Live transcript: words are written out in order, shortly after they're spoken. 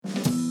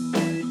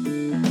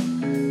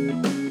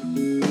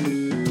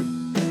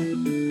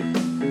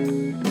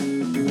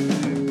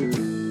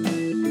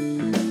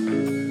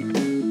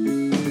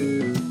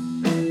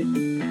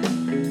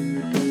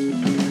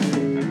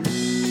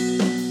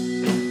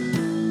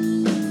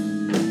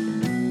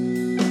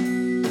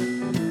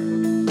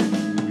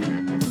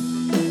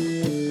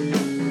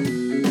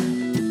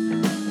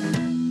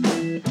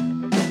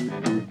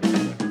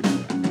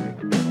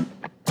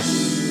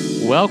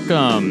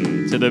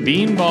Welcome to the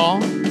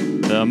Beanball,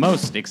 the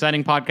most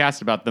exciting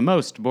podcast about the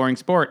most boring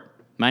sport.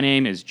 My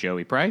name is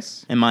Joey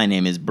Price. And my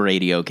name is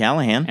Brady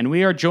O'Callahan. And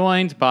we are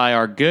joined by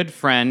our good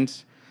friend,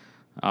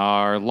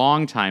 our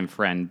longtime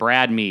friend,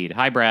 Brad Mead.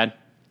 Hi, Brad.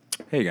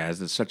 Hey, guys.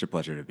 It's such a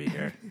pleasure to be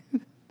here.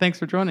 Thanks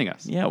for joining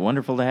us. Yeah,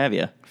 wonderful to have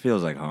you.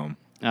 Feels like home.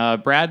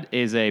 Brad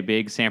is a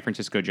big San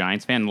Francisco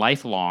Giants fan,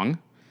 lifelong.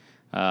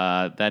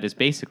 That is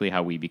basically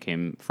how we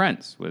became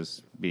friends,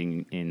 was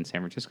being in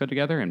San Francisco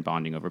together and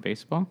bonding over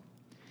baseball.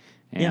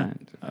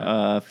 And,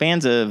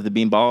 fans of the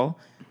Beanball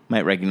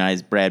might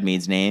recognize Brad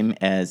Mead's name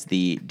as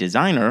the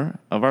designer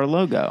of our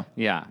logo.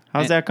 Yeah.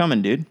 How's that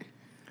coming, dude?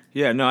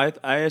 Yeah, no,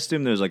 I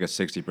assume there's like a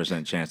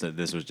 60% chance that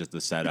this was just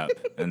the setup,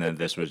 and then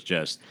this was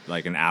just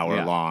like an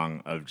hour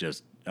long of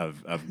just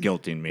of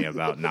guilting me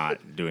about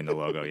not doing the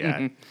logo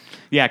yet.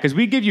 Yeah, because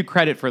we give you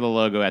credit for the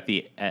logo at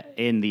the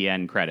in the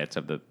end credits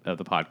of the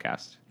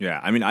podcast.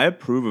 Yeah, I mean, I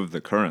approve of the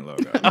current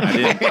logo.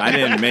 I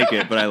didn't make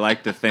it, but I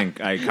like to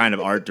think I kind of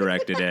art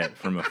directed it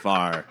from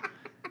afar.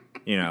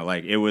 You know,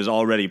 like it was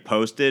already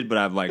posted, but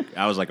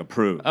I was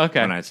approved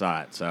when I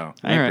saw it. So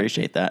I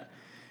appreciate that.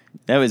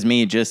 That was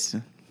me just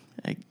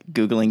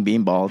Googling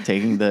Beanball,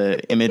 taking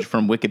the image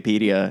from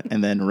Wikipedia,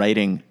 and then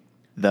writing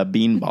the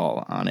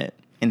Beanball on it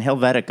in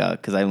Helvetica,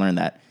 because I learned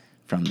that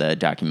from the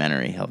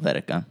documentary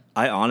Helvetica.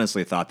 I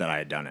honestly thought that I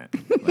had done it.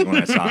 Like when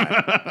I saw it,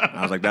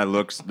 I was like, that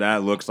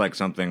looks like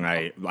something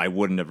I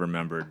wouldn't have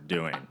remembered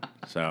doing.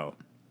 So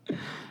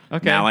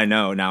now I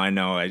know.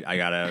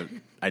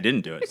 I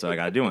didn't do it, so I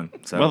gotta do one.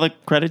 So. Well, the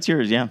credit's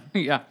yours, yeah.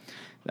 Yeah.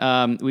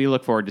 We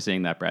look forward to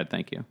seeing that, Brad.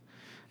 Thank you.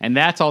 And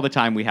that's all the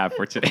time we have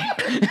for today.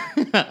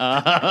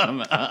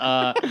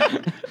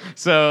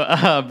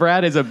 So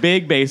Brad is a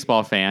big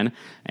baseball fan,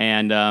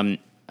 and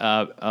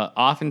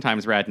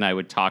oftentimes Brad and I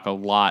would talk a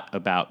lot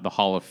about the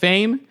Hall of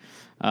Fame,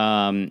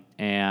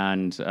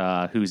 and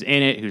who's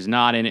in it, who's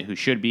not in it, who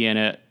should be in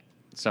it,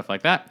 stuff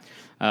like that.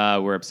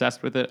 We're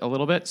obsessed with it a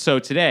little bit. So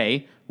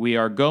today we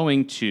are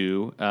going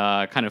to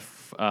kind of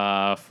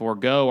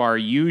forego our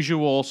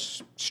usual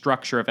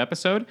structure of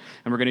episode,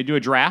 and we're going to do a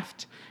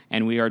draft.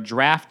 And we are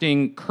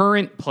drafting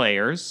current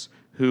players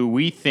who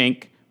we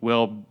think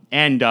will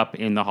end up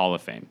in the Hall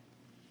of Fame.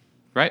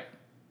 Right?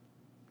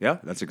 Yeah,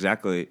 that's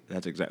exactly.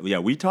 Yeah,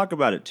 we talk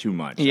about it too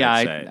much. Yeah,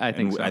 I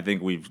think so. I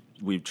think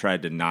we've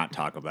tried to not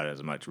talk about it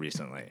as much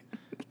recently.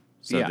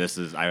 So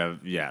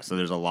So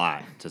there's a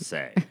lot to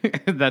say.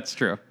 That's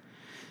true.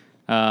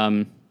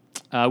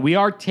 We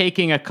are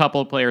taking a couple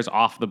of players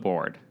off the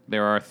board.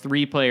 There are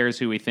 3 players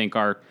who we think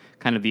are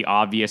kind of the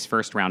obvious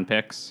first round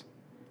picks.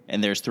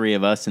 And there's 3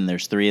 of us, and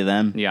there's 3 of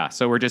them. Yeah,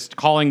 so we're just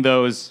calling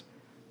those.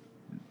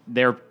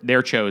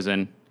 They're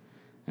chosen,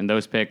 and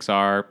those picks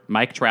are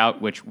Mike Trout,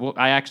 which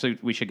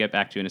we should get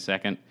back to in a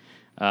second,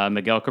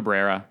 Miguel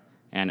Cabrera,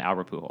 and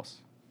Albert Pujols.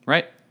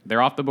 Right?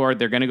 They're off the board.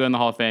 They're going to go in the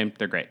Hall of Fame.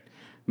 They're great.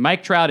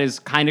 Mike Trout is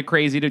kind of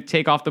crazy to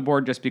take off the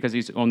board just because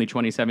he's only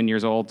 27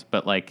 years old,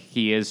 but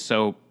he is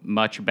so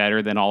much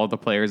better than all of the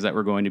players that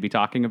we're going to be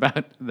talking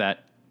about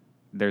that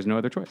there's no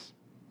other choice.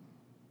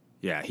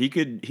 Yeah, he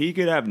could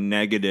have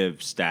negative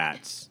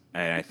stats,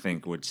 and I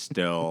think would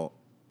still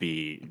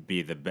be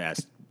the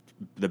best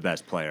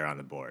player on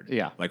the board.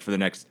 Yeah, like for the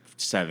next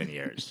 7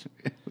 years.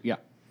 Yeah,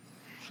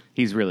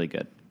 he's really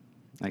good.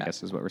 I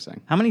guess is what we're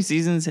saying. How many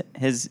seasons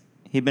has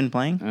he been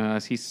playing?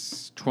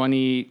 He's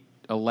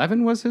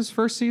 2011 was his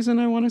first season.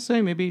 I want to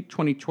say maybe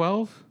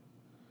 2012.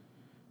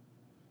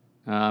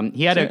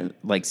 He had at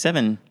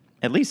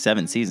least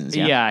 7 seasons.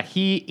 Yeah, yeah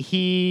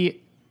he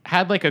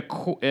had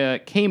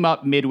came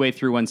up midway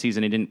through one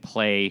season and didn't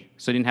play,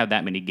 so he didn't have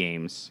that many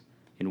games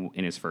in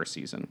his first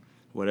season.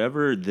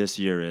 Whatever this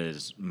year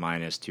is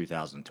minus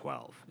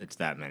 2012, it's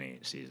that many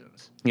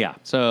seasons. Yeah,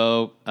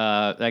 so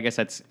I guess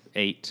that's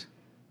 8.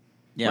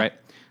 Yeah. Right.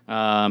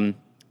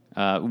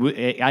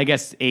 I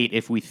guess 8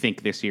 if we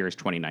think this year is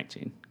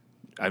 2019.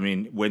 I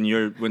mean,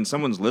 when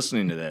someone's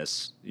listening to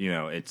this,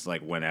 it's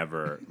like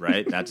whenever,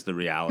 right? That's the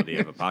reality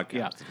of a podcast.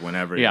 Yeah.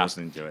 Whenever you're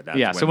listening to it.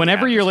 That's so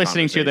whenever you're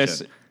listening to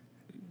this,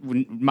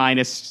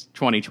 minus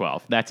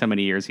 2012. That's how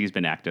many years he's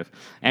been active,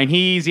 and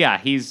he's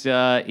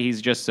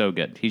just so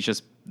good. He's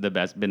just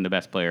been the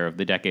best player of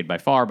the decade by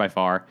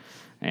far,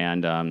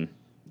 and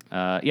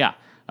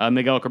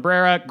Miguel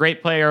Cabrera,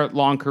 great player,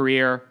 long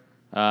career,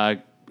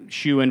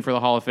 shoe-in for the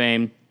Hall of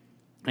Fame,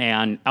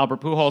 and Albert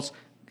Pujols.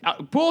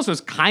 Pujols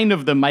was kind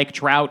of the Mike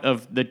Trout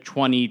of the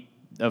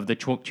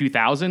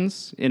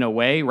 2000s in a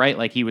way, right?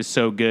 Like he was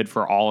so good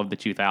for all of the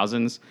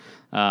 2000s.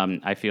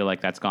 I feel like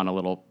that's gone a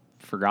little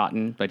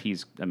forgotten, but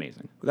he's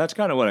amazing. That's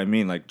kind of what I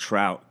mean. Like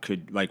Trout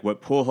could, like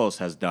what Pujols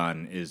has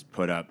done is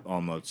put up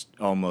almost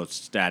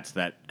stats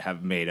that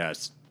have made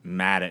us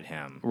mad at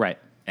him, right?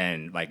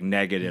 And like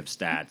negative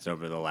stats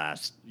over the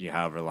last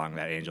however long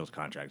that Angels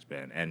contract's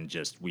been, and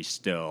just he's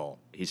still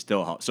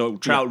so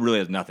Trout really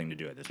has nothing to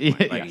do at this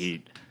point. Like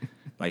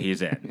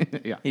he's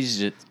in. Yeah, he's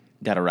just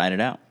got to ride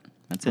it out.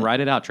 That's it. Ride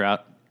it out,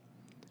 Trout,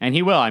 and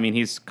he will. I mean,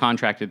 he's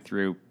contracted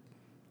through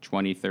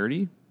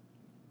 2030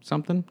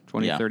 something,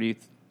 2030.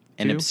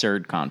 An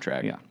absurd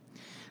contract. Yeah.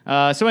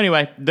 So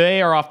anyway,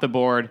 they are off the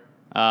board,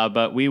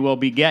 but we will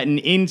be getting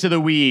into the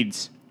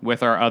weeds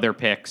with our other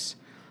picks.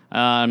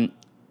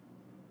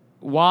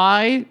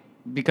 Why?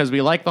 Because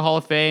we like the Hall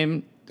of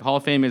Fame. The Hall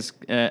of Fame is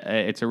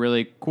it's a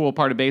really cool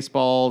part of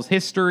baseball's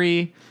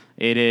history.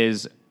 It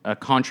is a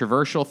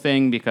controversial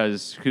thing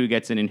because who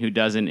gets in and who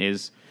doesn't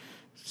is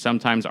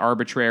sometimes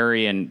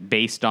arbitrary and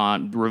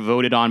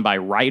voted on by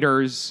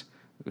writers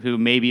who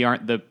maybe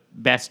aren't the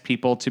best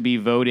people to be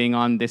voting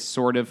on this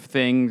sort of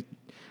thing.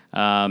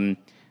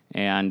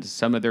 And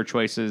some of their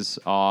choices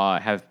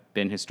have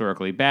been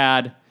historically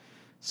bad.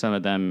 Some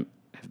of them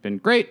have been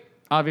great,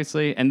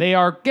 obviously, and they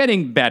are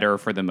getting better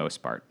for the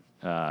most part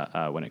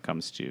when it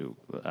comes to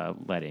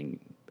letting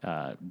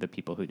the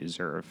people who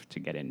deserve to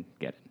get in.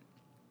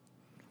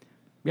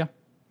 Yeah.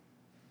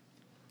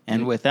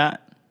 And with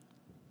that,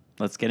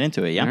 let's get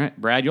into it, yeah? All right,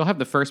 Brad, you'll have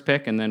the first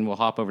pick, and then we'll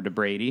hop over to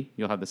Brady.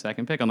 You'll have the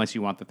second pick, unless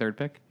you want the third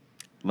pick.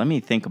 Let me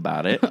think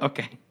about it.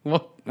 Okay.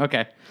 Well,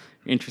 okay.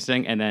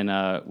 Interesting. And then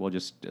we'll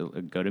just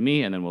go to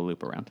me, and then we'll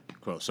loop around.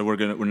 Cool. So we're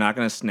not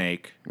gonna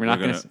snake. We're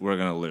gonna loop. We're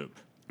gonna loop.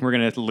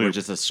 We're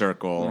just a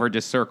circle. We're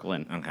just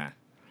circling. Okay.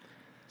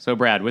 So,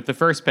 Brad, with the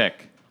first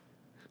pick,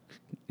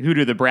 who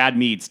do the Brad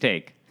Meads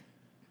take?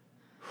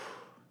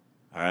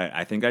 All right.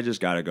 I think I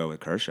just got to go with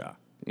Kershaw.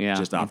 Yeah.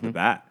 Just off the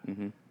bat.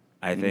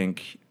 I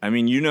think. I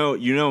mean, you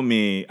know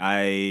me.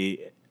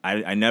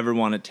 I never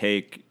want to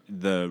take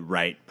the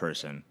right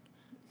person.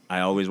 I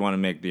always want to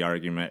make the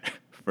argument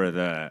for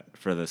the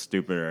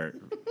stupider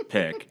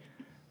pick.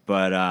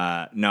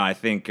 But no, I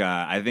think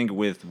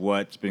with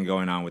what's been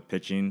going on with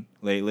pitching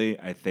lately,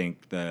 I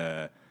think we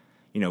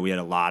had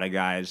a lot of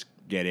guys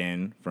get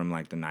in from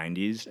like the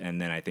 90s, and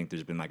then I think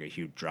there's been like a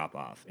huge drop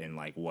off in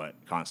like what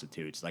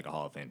constitutes like a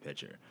Hall of Fame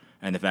pitcher,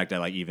 and the fact that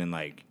like even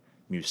like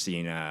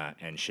Musina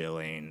and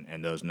Schilling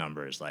and those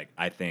numbers, like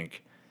I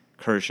think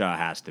Kershaw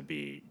has to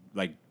be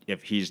like,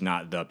 if he's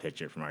not the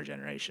pitcher from our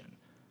generation,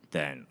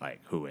 then like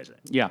who is it?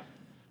 Yeah.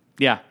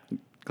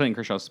 Clayton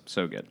Kershaw's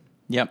so good.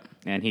 Yep.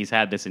 And he's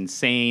had this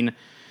insane,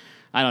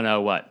 I don't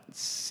know what,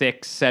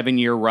 6-7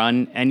 year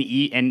run,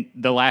 and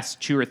the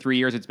last 2 or 3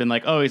 years it's been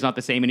like, oh, he's not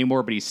the same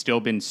anymore, but he's still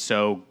been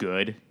so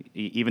good.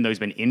 Even though he's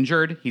been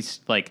injured, he's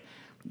like,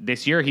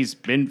 this year he's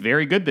been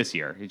very good this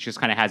year. It just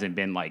kind of hasn't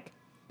been like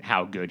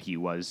how good he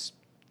was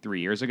 3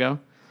 years ago.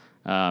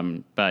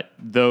 But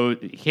though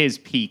his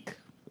peak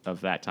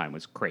of that time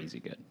was crazy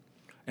good.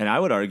 And I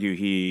would argue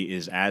he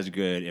is as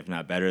good, if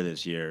not better,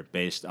 this year,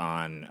 based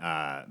on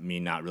me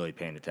not really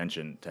paying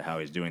attention to how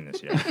he's doing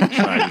this year.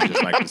 So I would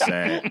just like to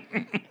say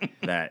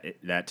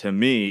that to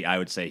me, I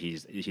would say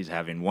he's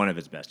having one of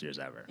his best years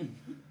ever.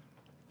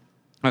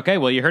 Okay,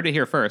 well, you heard it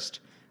here first.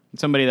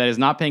 Somebody that is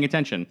not paying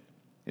attention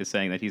is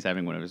saying that he's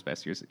having one of his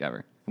best years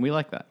ever, and we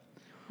like that.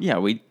 Yeah,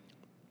 we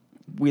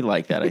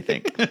like that, I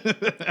think.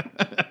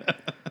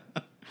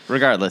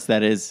 Regardless,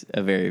 that is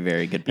a very,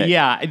 very good pick.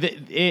 Yeah,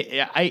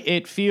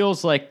 it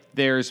feels like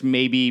there's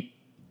maybe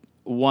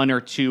one or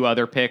two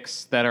other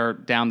picks that are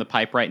down the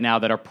pipe right now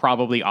that are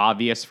probably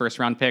obvious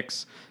first-round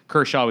picks.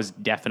 Kershaw was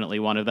definitely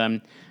one of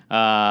them.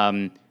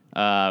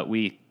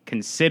 We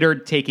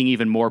considered taking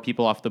even more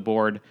people off the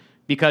board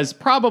because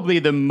probably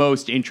the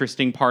most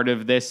interesting part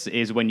of this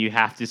is when you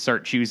have to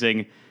start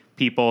choosing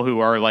people who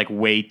are like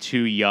way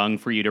too young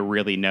for you to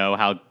really know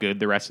how good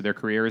the rest of their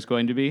career is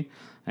going to be,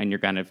 and you're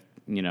kind of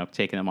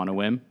taking them on a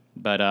whim.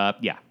 But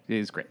yeah, it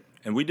is great.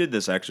 And we did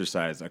this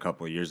exercise a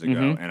couple of years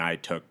ago, and I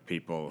took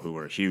people who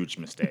were huge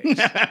mistakes.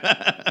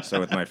 So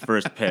with my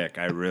first pick,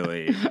 I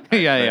really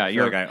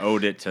feel like I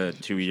owed it to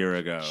 2 years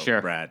ago,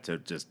 Sure. Brad, to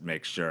just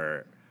make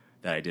sure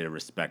that I did a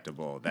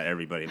respectable, that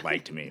everybody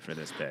liked me for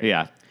this pick.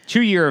 Yeah,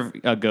 2 years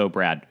ago,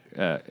 Brad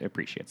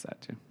appreciates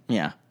that too.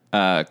 Yeah.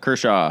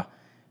 Kershaw,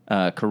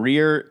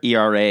 career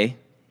ERA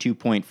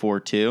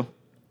 2.42,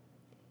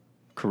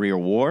 career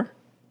WAR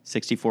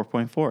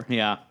 64.4.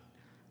 Yeah,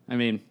 I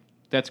mean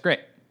that's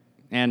great,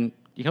 and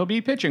he'll be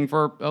pitching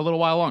for a little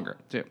while longer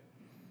too.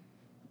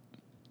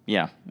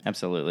 Yeah,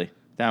 absolutely.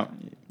 That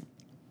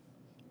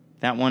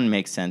one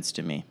makes sense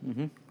to me.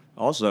 Mm-hmm.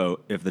 Also,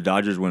 if the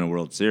Dodgers win a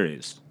World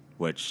Series,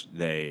 which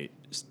they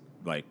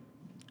like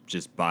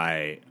just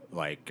by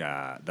like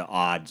the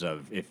odds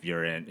of if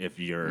you're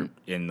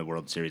in the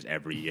World Series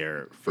every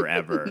year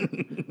forever,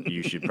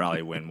 you should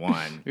probably win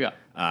one. Yeah.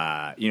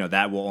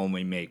 That will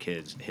only make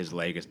his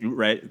legacy,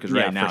 right? Because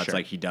Yeah, right now for it's sure.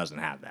 like he doesn't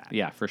have that.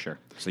 Yeah, for sure.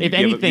 So if you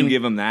anything,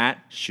 give him that,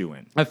 shoo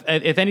in.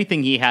 if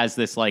anything, he has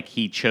this like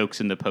he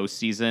chokes in the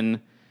postseason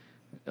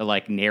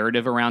like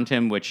narrative around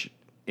him, which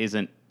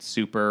isn't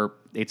super.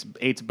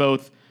 It's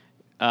both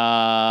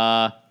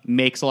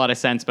makes a lot of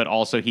sense, but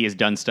also he has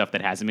done stuff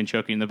that hasn't been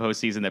choking in the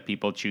postseason that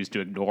people choose to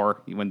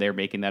ignore when they're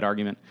making that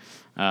argument.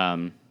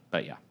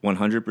 But yeah,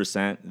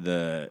 100%.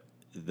 The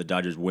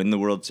Dodgers win the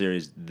World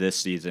Series this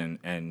season,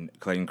 and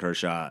Clayton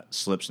Kershaw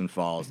slips and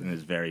falls in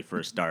his very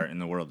first start in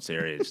the World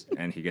Series,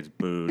 and he gets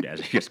booed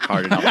as he gets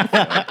carted off the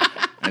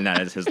field, and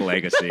that is his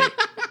legacy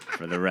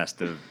for the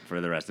rest of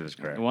his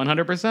career.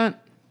 100%.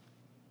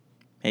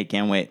 Hey,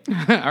 can't wait.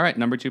 All right,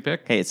 number 2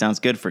 pick. Hey, it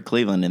sounds good for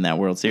Cleveland in that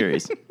World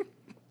Series.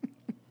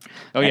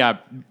 Oh yeah,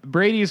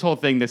 Brady's whole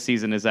thing this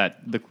season is that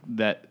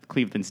that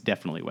Cleveland's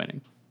definitely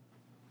winning.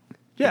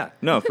 Yeah,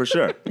 no, for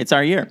sure. It's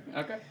our year.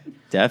 Okay.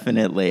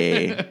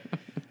 Definitely.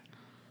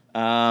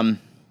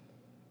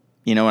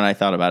 You know what, I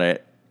thought about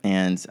it,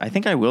 and I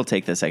think I will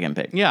take the second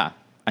pick. Yeah.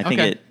 I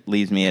think it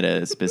leaves me at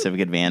a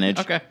specific advantage.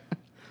 Okay.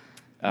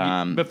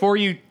 Before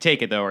you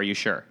take it, though, are you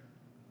sure?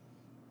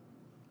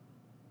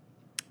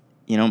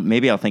 You know,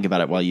 maybe I'll think about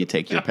it while you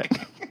take your pick.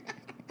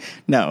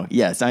 No,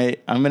 yes, I'm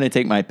going to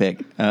take my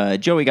pick.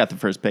 Joey got the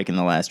first pick in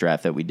the last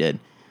draft that we did,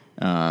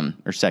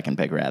 or second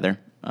pick, rather.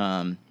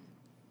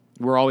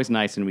 We're always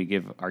nice, and we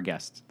give our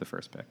guests the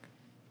first pick.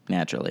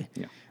 Naturally.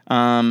 Yeah.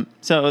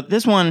 So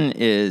this one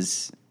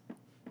is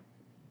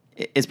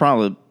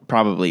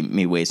probably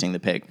me wasting the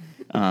pick,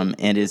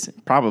 and is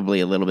probably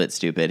a little bit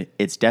stupid.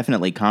 It's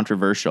definitely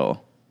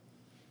controversial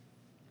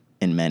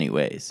in many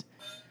ways.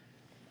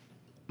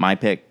 My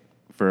pick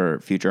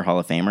for future Hall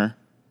of Famer,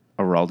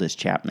 Aroldis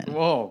Chapman.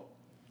 Whoa.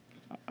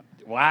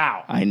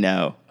 Wow. I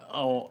know.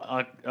 Oh,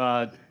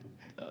 a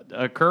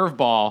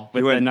curveball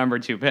with the number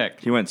 2 pick.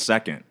 He went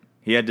second.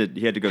 He had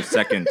to go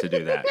second to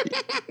do that.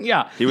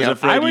 Yeah. He was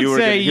afraid you were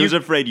going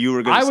to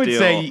steal. I would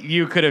say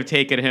you could have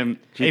taken him.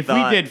 If we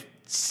thought- did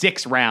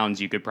 6 rounds,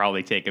 you could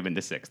probably take him in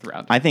the 6th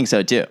round. I think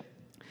so too.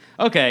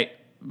 Okay.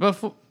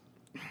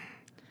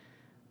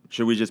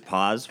 Should we just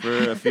pause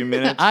for a few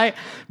minutes?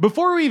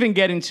 Before we even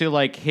get into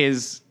like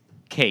his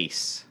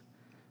case,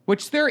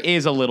 which there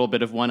is a little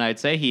bit of one, I'd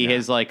say he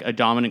is like a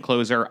dominant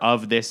closer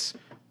of this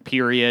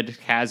period,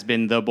 has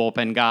been the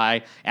bullpen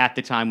guy at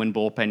the time when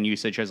bullpen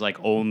usage has like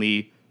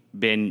only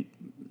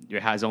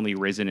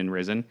risen and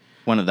risen.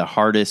 One of the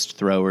hardest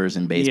throwers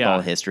in baseball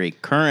history.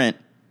 Current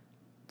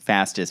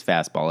fastest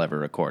fastball ever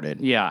recorded.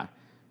 Yeah.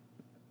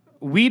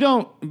 We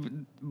don't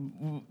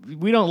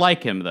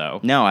like him though.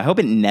 No, I hope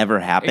it never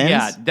happens.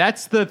 Yeah,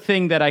 that's the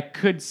thing that I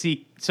could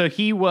see. So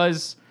he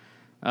was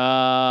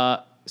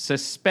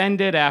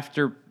suspended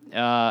after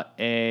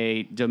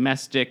a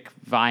domestic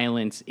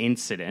violence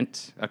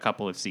incident a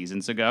couple of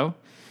seasons ago,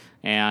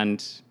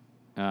 and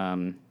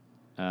that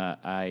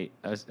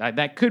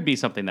could be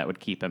something that would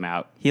keep him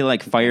out. He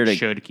like fired it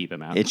should keep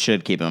him out. It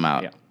should keep him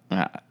out.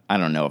 Yeah. I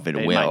don't know if it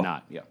will. Might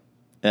not.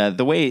 Yeah.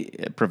 The way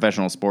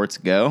professional sports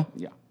go,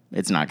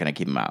 it's not going to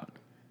keep him out.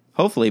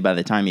 Hopefully, by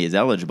the time he is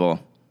eligible,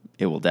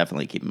 it will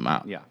definitely keep him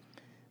out. Yeah.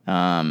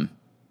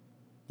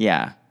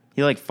 Yeah.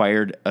 He like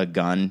fired a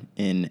gun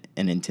in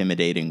an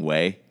intimidating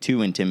way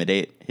to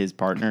intimidate his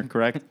partner,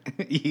 correct?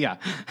 Yeah.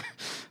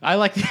 I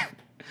like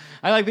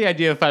the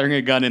idea of firing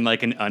a gun in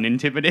like an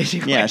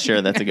unintimidating way. Yeah,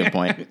 sure. That's a good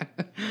point.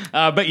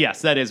 But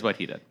yes, that is what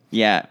he did.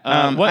 Yeah.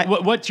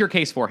 What's your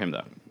case for him,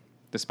 though,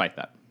 despite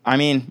that? I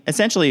mean,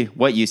 essentially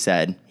what you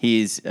said.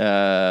 He's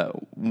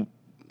one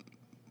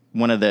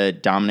of the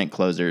dominant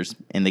closers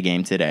in the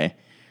game today.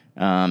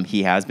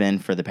 He has been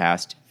for the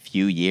past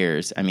few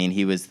years. I mean,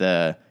 he was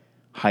the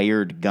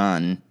hired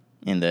gun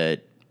in the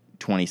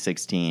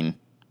 2016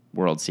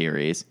 World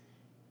Series,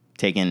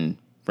 taken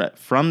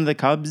from the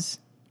Cubs,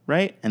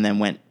 right? And then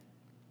the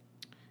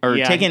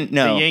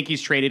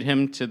Yankees traded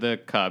him to the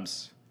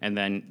Cubs, and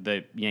then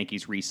the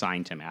Yankees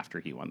re-signed him after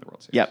he won the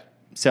World Series. Yep.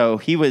 So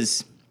he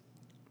was,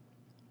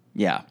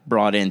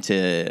 brought in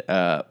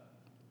to,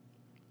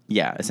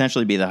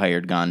 essentially be the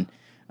hired gun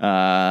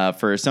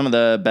for some of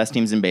the best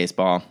teams in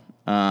baseball.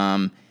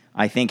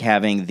 I think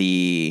having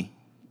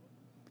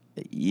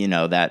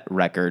that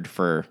record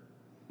for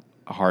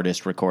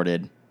hardest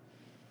recorded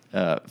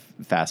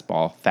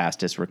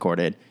fastest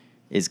recorded,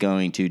 is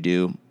going to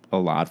do a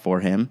lot for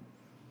him.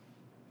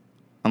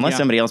 Unless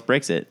somebody else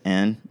breaks it,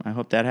 and I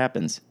hope that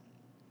happens.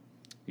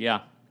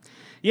 Yeah.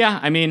 Yeah,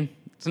 I mean,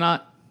 it's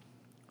not...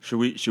 Should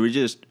we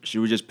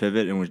just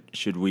pivot, and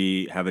should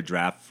we have a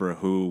draft for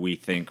who we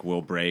think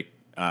will break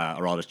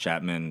Aroldis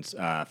Chapman's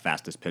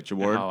fastest pitch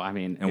award? Oh, I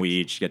mean... And we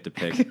each get to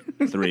pick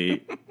three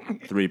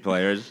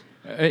players?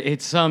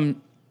 It's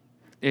some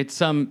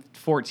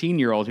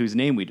 14-year-old whose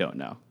name we don't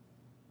know.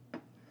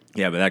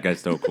 Yeah, but that guy's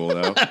still cool,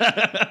 though.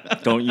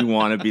 Don't you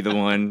want to be the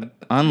one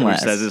who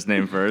says his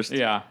name first?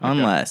 Yeah. Okay.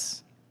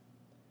 Unless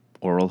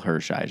Oral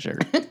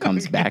Hershiser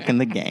comes back in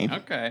the game.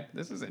 Okay,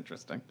 this is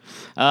interesting.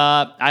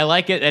 I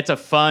like it. It's a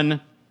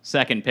fun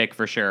second pick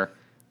for sure.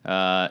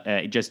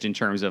 Just in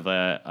terms of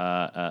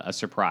a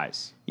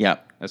surprise.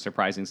 Yep. A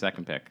surprising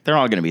second pick. They're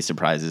all going to be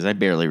surprises. I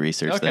barely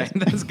researched this. Okay,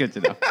 that's good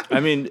to know.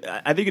 I mean,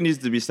 I think it needs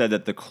to be said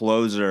that the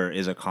closer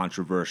is a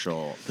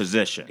controversial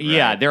position. Right?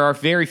 Yeah, there are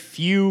very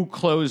few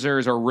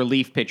closers or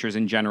relief pitchers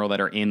in general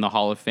that are in the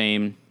Hall of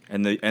Fame.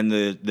 And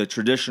the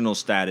traditional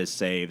stat is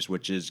saves,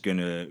 which is going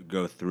to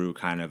go through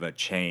kind of a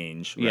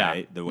change,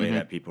 right? The way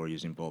that people are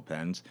using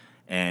bullpens.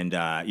 And,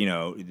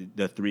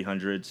 the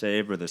 300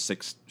 save or the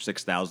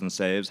 6,000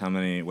 saves, how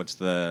many, what's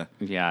the...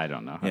 Yeah, I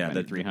don't know.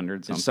 The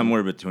 300 something?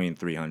 Somewhere between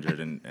 300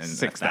 and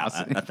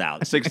 6,000.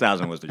 1,000.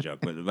 6,000 was the joke,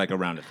 but like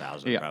around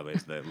 1,000 probably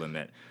is the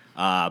limit.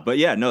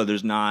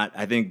 There's not...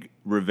 I think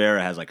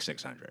Rivera has like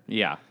 600.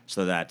 Yeah.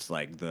 So that's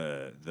like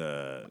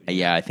the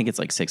Yeah, I think it's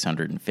like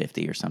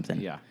 650 or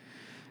something. Yeah.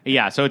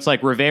 Yeah, so it's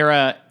like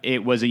Rivera,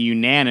 it was a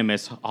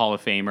unanimous Hall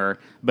of Famer,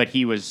 but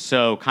he was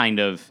so kind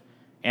of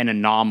an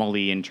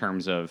anomaly in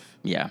terms of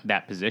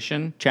that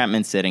position.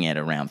 Chapman's sitting at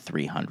around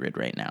 300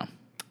 right now.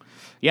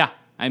 Yeah,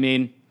 I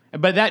mean,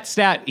 but that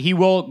stat, he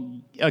will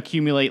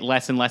accumulate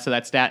less and less of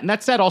that stat. And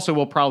that stat also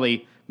will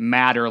probably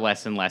matter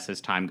less and less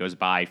as time goes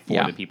by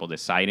for the people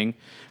deciding.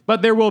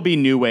 But there will be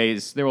new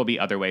ways, there will be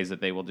other ways that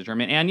they will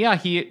determine. And yeah,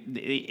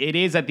 it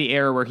is at the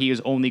era where he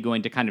is only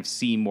going to kind of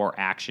see more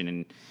action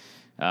and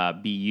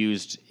be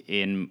used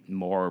in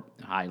more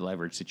high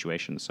leverage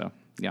situations. So,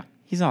 yeah.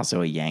 He's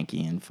also a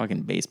Yankee, and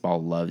fucking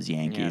baseball loves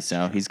Yankees,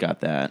 so he's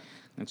got that.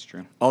 That's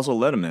true. Also,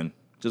 let him in.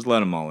 Just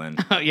let them all in.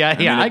 Yeah.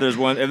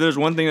 If there's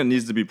one thing that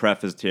needs to be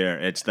prefaced here,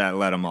 it's that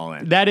let them all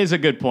in. That is a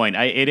good point.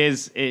 While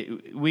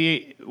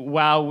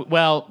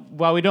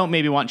we don't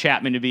maybe want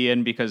Chapman to be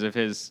in because of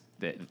his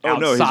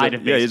outside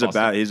of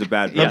baseball. He's a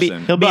bad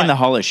person. He'll be in the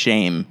Hall of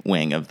Shame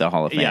wing of the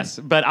Hall of Fame. Yes,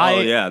 but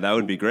that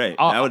would be great.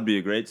 That would be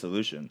a great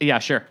solution. Yeah,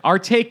 sure. Our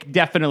take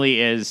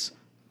definitely is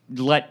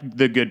let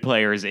the good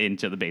players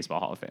into the Baseball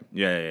Hall of Fame.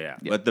 Yeah.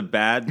 Let the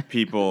bad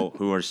people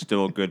who are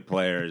still good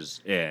players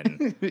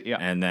in,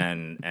 and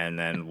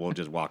then we'll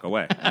just walk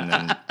away, and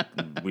then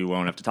we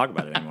won't have to talk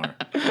about it anymore.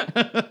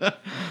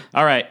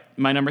 All right,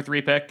 my number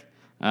 3 pick.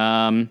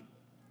 I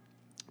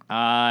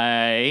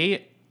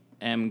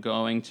am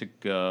going to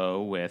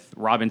go with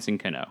Robinson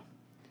Cano,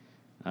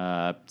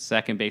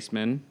 second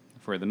baseman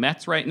for the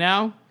Mets right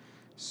now.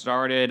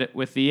 Started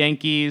with the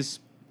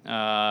Yankees,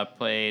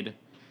 played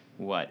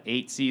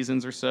 8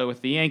 seasons or so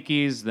with the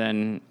Yankees,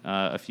 then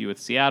a few with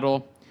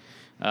Seattle.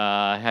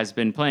 Has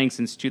been playing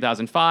since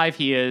 2005.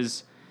 He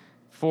is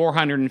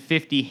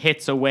 450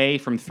 hits away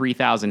from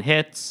 3,000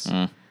 hits.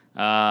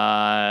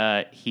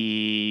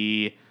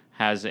 He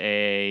has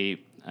a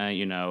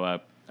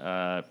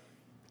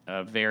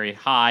very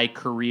high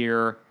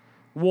career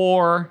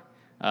WAR.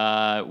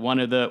 One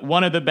of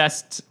the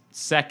best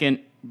second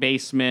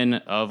basemen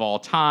of all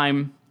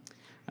time.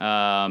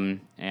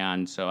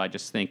 And so I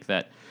just think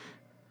that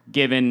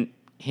given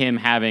him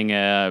having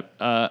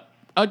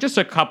just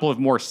a couple of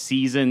more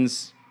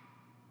seasons,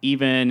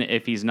 even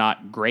if he's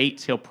not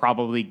great, he'll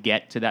probably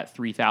get to that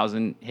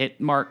 3,000 hit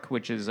mark,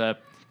 which is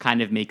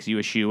kind of makes you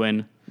a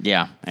shoo-in.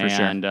 Yeah, for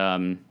sure. And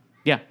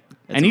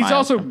and he's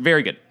also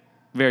very good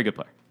player.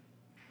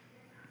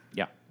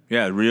 Yeah.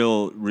 Yeah,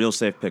 real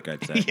safe pick,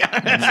 I'd say.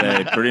 I'd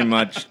say pretty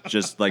much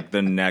just like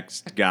the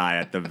next guy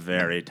at the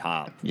very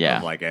top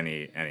of like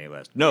any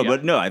list.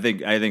 But I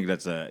think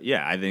that's well,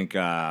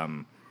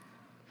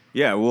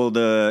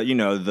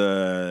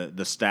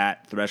 the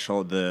stat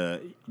threshold,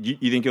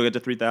 you think he'll get to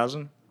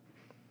 3,000?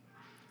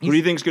 Who do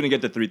you think is going to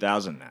get to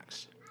 3,000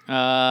 next?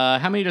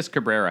 How many does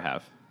Cabrera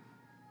have?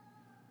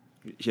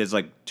 He has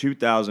like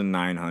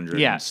 2,907.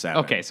 Yeah.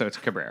 Okay, so it's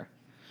Cabrera.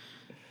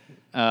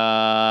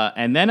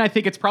 And then I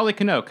think it's probably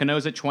Cano.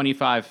 Cano's at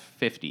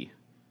 2,550.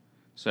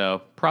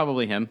 So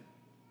probably him.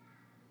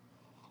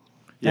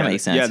 That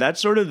makes sense. Yeah, that's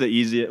sort of the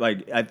easiest.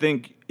 Like, I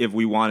think if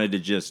we wanted to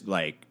just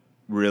like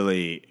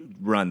really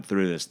run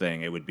through this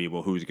thing, it would be,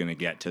 well, who's going to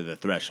get to the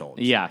threshold?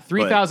 Yeah,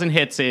 3,000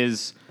 hits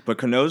is... But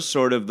Cano's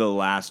sort of the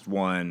last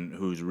one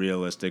who's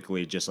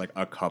realistically just like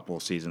a couple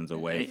seasons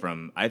away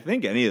from, I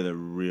think, any of the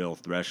real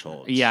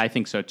thresholds. Yeah, I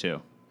think so too.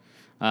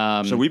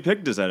 So we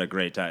picked this at a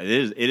great time.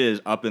 It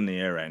is up in the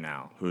air right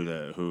now who's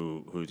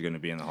going to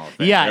be in the Hall of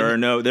Fame. Yeah,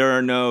 there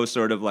are no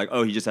sort of like,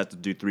 oh, he just has to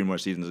do 3 more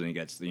seasons and he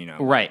gets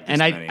right.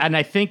 And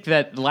I think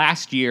that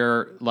last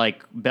year,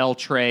 like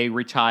Beltran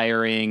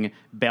retiring,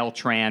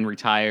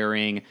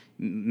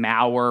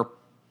 Mauer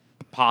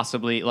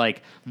possibly,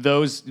 like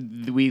those,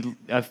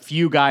 a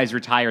few guys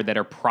retired that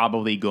are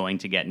probably going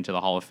to get into the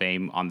Hall of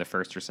Fame on the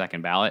first or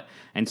second ballot.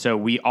 And so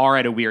we are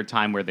at a weird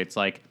time where it's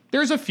like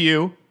there's a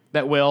few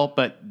that will,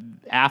 but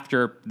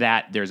after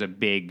that, there's a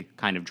big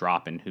kind of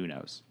drop in who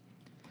knows.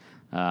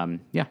 So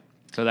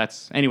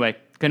that's, anyway,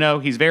 Cano,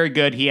 he's very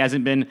good. He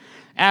hasn't been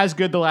as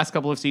good the last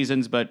couple of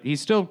seasons, but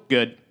he's still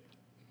good.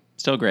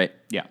 Still great.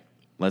 Yeah.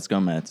 Let's go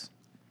Mets.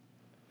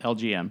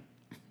 LGM.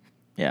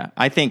 Yeah,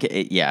 I think,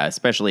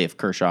 especially if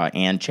Kershaw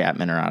and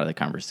Chapman are out of the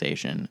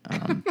conversation,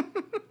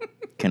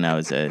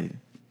 Cano's a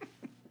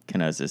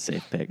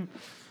safe pick.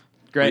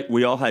 Great.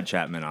 We all had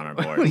Chapman on our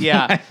board.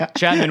 Yeah,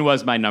 Chapman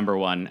was my number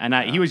one, and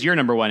he was your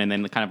number one, and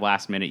then kind of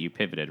last minute you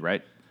pivoted,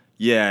 right?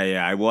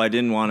 Yeah. I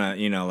didn't want to,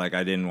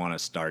 I didn't want to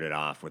start it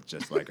off with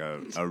just like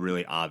a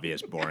really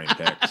obvious boring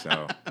pick,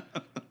 so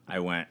I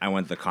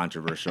went the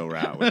controversial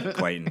route with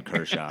Clayton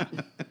Kershaw.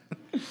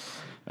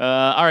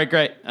 All right,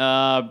 great.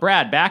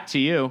 Brad, back to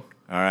you.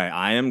 All right,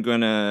 I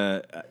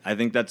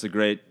think that's a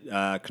great,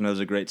 Cano's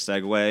a great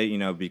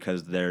segue,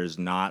 because there's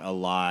not a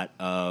lot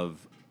of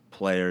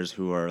players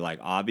who are like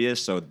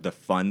obvious. So the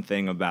fun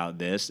thing about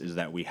this is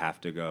that we have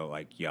to go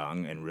like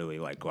young and really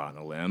like go out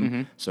on a limb.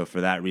 Mm-hmm. So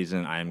for that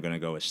reason, I am going to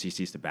go with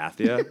CC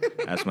Sabathia.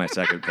 That's my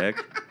second pick.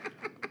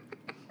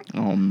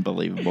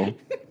 Unbelievable.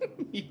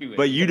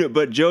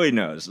 But Joey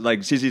knows. Like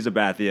CC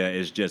Sabathia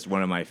is just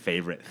one of my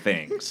favorite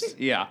things.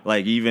 Yeah.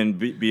 Like even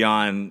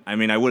beyond. I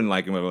mean, I wouldn't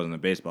like him if I wasn't a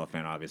baseball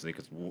fan, obviously,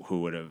 because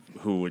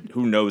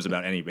who knows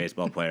about any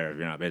baseball player if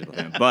you're not a baseball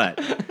fan? But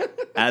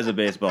as a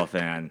baseball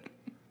fan,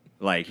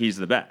 like he's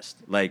the best.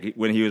 Like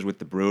when he was with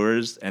the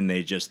Brewers and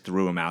they just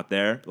threw him out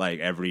there like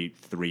every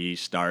 3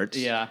 starts,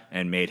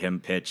 and made him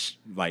pitch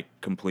like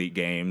complete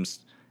games.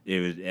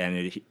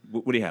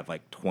 What did he have,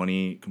 like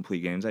 20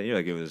 complete games that year?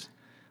 Like it was.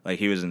 Like,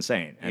 he was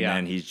insane. And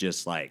then he's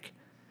just, like,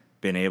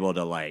 been able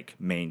to, like,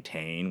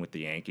 maintain with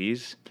the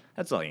Yankees.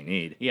 That's all you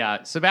need. Yeah,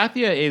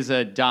 Sabathia is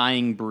a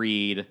dying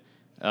breed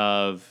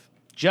of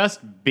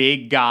just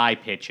big guy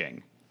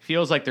pitching.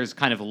 Feels like there's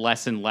kind of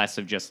less and less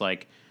of just,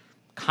 like,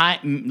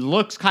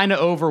 looks kind of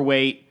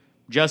overweight,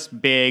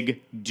 just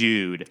big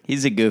dude.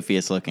 He's the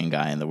goofiest looking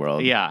guy in the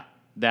world. Yeah,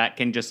 that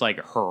can just,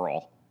 like,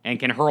 hurl. And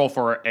can hurl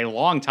for a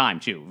long time,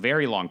 too.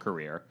 Very long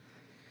career.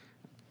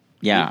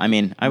 Yeah, I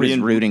mean, I was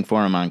rooting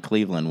for him on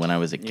Cleveland when I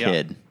was a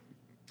kid.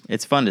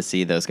 It's fun to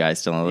see those guys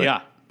still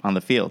on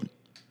the field.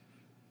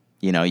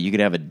 You know, you could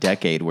have a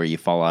decade where you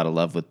fall out of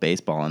love with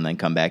baseball and then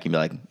come back and be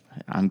like,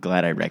 I'm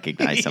glad I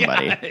recognized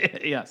somebody.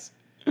 Yes.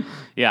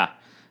 Yeah.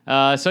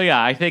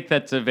 I think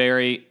that's a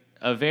very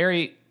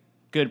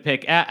good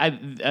pick.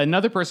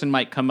 Another person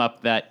might come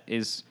up that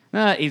is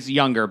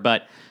younger,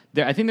 but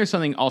I think there's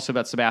something also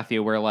about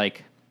Sabathia where,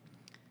 like,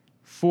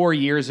 4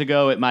 years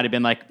ago, it might have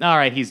been like, all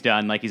right, he's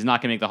done. Like, he's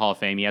not going to make the Hall of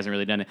Fame. He hasn't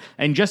really done it.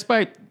 And just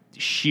by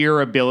sheer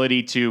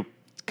ability to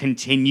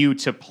continue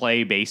to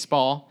play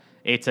baseball,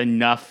 it's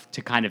enough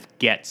to kind of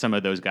get some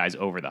of those guys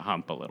over the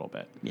hump a little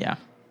bit. Yeah.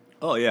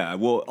 Oh, yeah.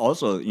 Well,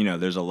 also, you know,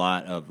 there's a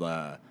lot of,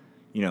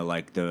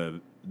 like the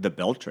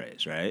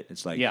Beltres, right?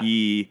 It's like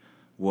he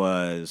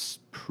was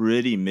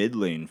pretty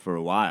middling for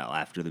a while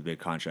after the big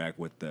contract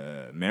with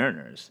the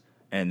Mariners,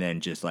 and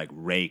then just, like,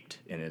 raked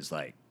in his,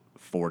 like,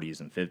 40s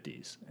and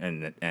 50s,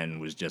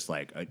 and was just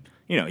like,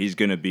 he's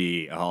going to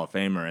be a Hall of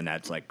Famer, and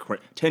that's like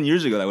 10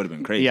 years ago that would have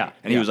been crazy. Yeah,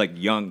 and he was like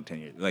young 10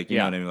 years, like you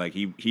know what I mean. Like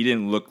he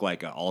didn't look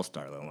like an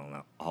all-star, let alone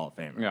a Hall of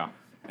Famer. Yeah,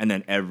 and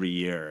then every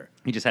year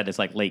he just had this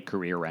like late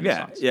career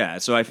renaissance. Yeah.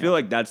 So I feel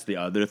like that's the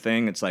other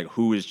thing. It's like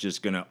who is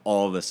just going to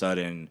all of a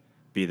sudden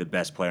be the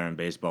best player in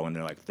baseball when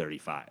they're like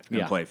 35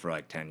 and play for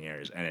like 10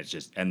 years,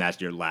 and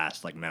that's your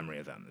last like memory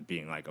of them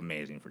being like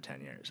amazing for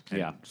 10 years.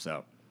 And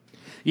so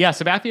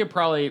Sabathia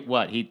probably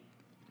he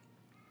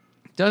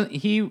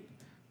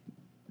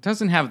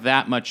doesn't have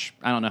that much.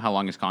 I don't know how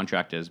long his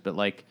contract is, but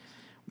like,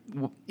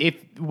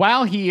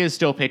 while he is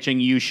still pitching,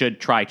 you should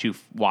try to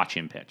watch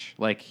him pitch.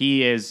 Like,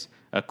 he is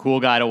a cool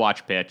guy to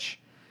watch pitch.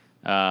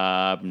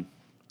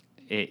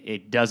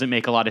 It doesn't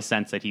make a lot of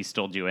sense that he's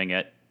still doing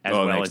it as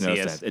well as he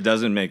is. Sense. It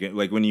doesn't make it,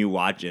 like when you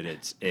watch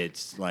it,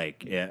 it's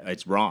like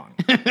it's wrong.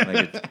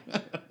 Like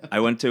I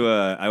went to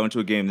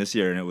a game this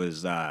year, and it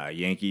was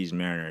Yankees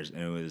Mariners,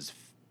 and it was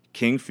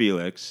King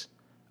Felix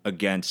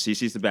against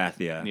CC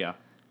Sabathia. Yeah.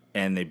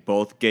 And they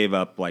both gave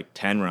up like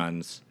 10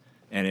 runs,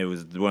 and it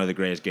was one of the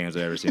greatest games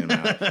I've ever seen in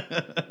my life.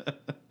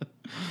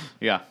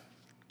 Yeah.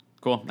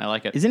 Cool. I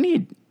like it.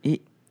 Isn't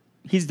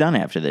he's done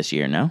after this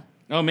year, no?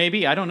 Oh,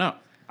 maybe. I don't know.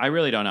 I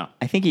really don't know.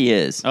 I think he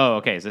is. Oh,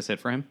 okay. Is this it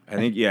for him? I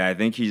think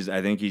he's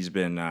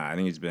been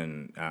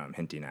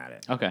hinting at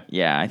it. Okay.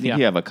 Yeah, I think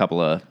you have a couple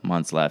of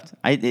months left.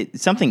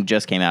 Something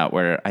just came out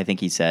where I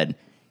think he said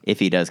if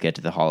he does get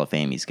to the Hall of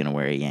Fame, he's going to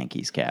wear a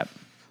Yankees cap.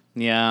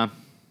 Yeah,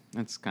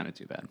 that's kind of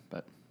too bad,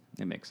 but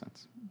it makes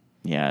sense.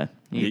 Yeah.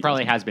 He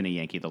probably has been a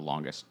Yankee the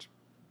longest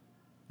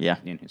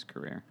in his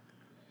career.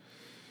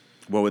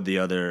 What would the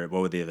other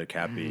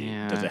cap be?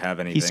 Yeah. Does it have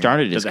anything? He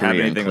started his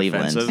career in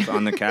Cleveland. Offensive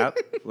on the cap?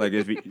 Like,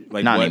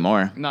 Not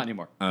anymore. Not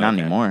anymore. Oh, Not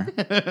okay. anymore.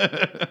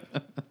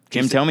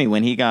 Jim told me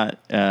when he got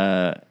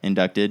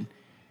inducted,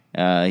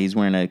 he's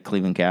wearing a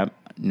Cleveland cap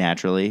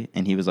naturally,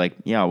 and he was like,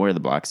 "Yeah, I'll wear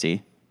the block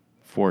C.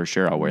 For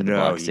sure, I'll wear the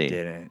block C." No, he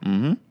didn't.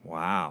 Mm-hmm.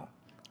 Wow.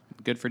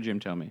 Good for Jim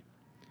Tomey.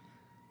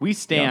 We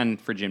stand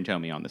for Jim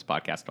Tomey on this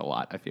podcast a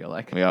lot, I feel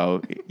like.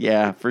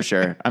 Yeah, for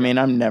sure. I mean,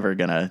 I'm never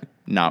going to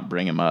not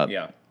bring him up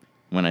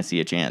when I see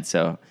a chance.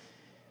 So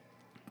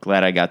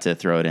glad I got to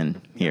throw it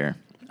in here.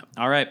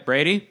 All right,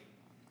 Brady.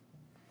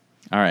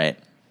 All right.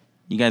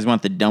 You guys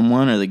want the dumb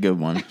one or the good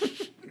one?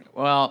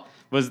 Well,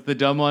 was the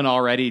dumb one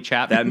already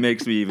Chapman? That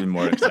makes me even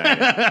more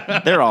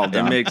excited. They're all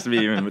dumb. It makes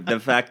me even...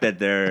 The fact that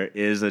there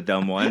is a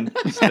dumb one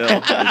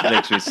still it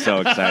makes me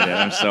so excited.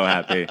 I'm so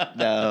happy.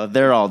 No,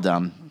 they're all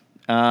dumb.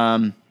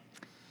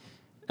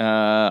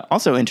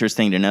 Also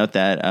interesting to note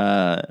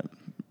that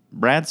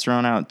Brad's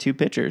thrown out 2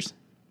 pitchers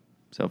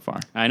so far.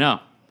 I know.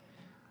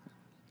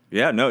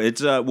 Yeah, no,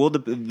 it's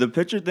the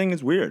pitcher thing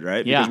is weird,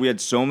 right? Yeah. Because we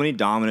had so many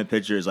dominant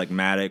pitchers like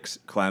Maddox,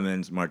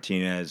 Clemens,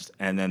 Martinez,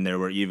 and then there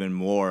were even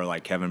more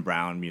like Kevin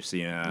Brown,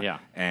 Musina,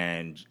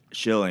 and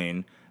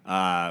Schilling,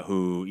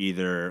 who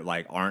either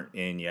like aren't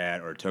in yet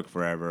or took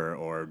forever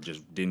or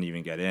just didn't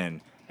even get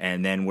in.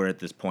 And then we're at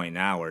this point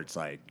now where it's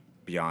like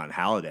beyond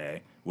Halladay,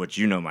 which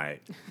you know my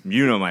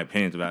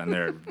opinions about, and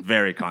they're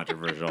very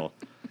controversial.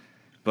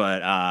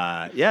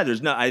 But yeah,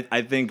 there's no.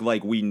 I think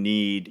like we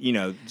need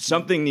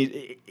something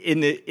in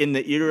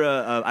the era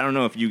of, I don't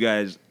know if you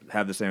guys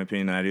have the same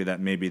opinion that I do,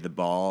 that maybe the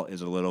ball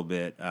is a little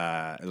bit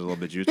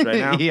juiced right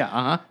now.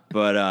 Yeah.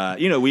 But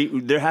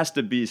there has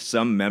to be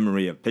some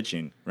memory of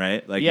pitching,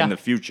 right? Like in the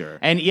future.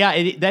 And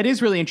that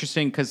is really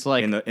interesting because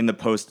like in the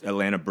post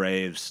Atlanta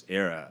Braves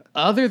era.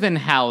 Other than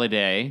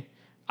Halladay,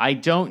 I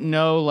don't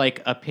know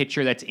like a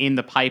pitcher that's in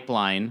the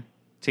pipeline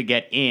to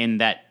get in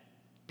that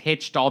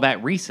pitched all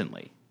that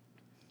recently.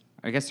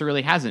 I guess there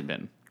really hasn't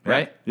been,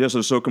 right? Yeah.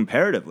 So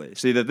comparatively,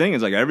 see, the thing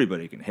is like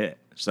everybody can hit.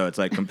 So it's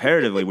like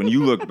comparatively, when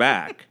you look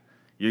back,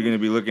 you're going to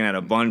be looking at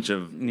a bunch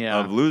of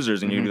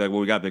losers, and you're going to be like,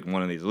 well, we got to pick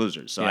one of these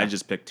losers. So I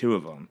just picked two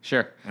of them.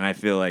 Sure. And I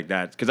feel like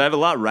that's because I have a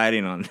lot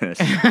riding on this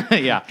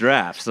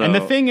draft. So. And the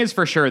thing is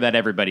for sure that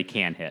everybody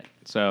can hit.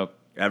 So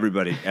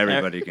everybody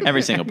can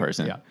every single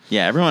person.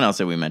 Yeah. Everyone else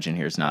that we mentioned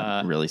here is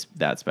not really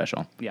that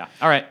special. Yeah.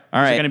 All right. All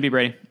right. Who's going to be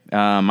Brady?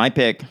 My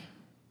pick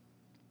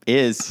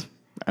is,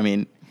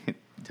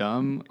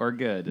 dumb or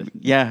good?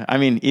 Yeah,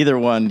 either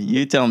one.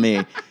 You tell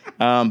me.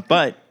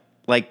 But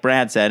like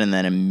Brad said, and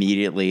then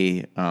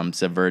immediately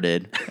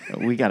subverted,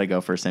 we got to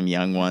go for some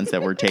young ones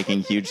that we're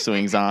taking huge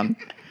swings on.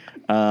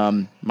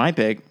 My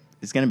pick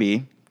is going to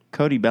be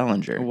Cody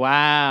Bellinger.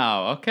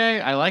 Wow. Okay,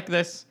 I like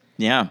this.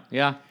 Yeah.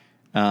 Yeah.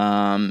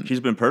 He's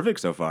been perfect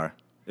so far.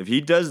 If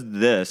he does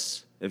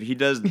this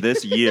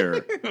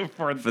year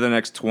for the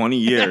next 20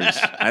 years,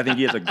 I think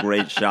he has a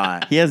great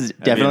shot. He has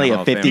definitely a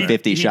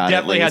 50-50 shot. He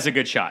definitely has a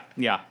good shot.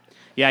 Yeah.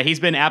 Yeah, he's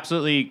been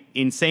absolutely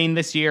insane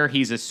this year.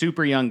 He's a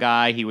super young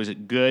guy. He was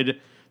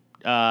good.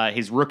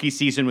 His rookie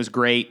season was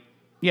great.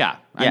 Yeah.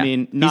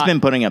 He's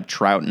been putting up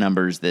Trout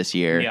numbers this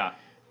year. Yeah.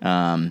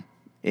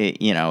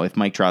 If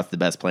Mike Trout's the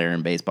best player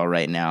in baseball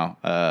right now,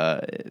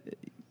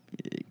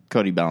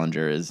 Cody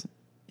Bellinger is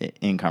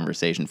in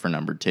conversation for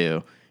number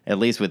 2, at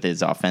least with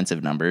his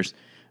offensive numbers.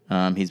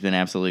 He's been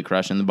absolutely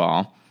crushing the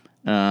ball.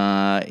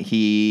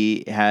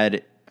 He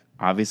had,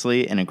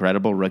 obviously, an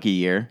incredible rookie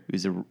year. He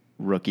was a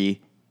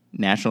rookie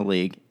National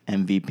League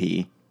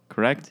MVP,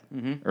 correct?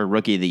 Mm-hmm. Or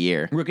Rookie of the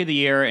Year. Rookie of the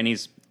Year, and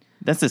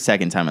That's the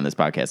second time on this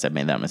podcast I've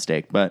made that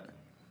mistake, but...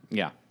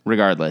 Yeah.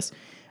 Regardless.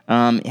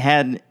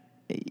 Had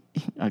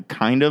a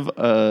kind of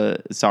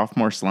a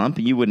sophomore slump.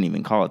 You wouldn't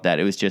even call it that.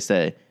 It was just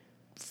a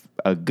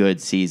good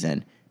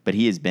season. But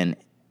he has been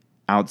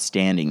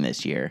outstanding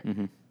this year.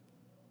 Mm-hmm.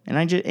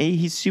 And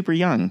he's super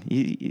young.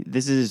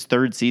 This is his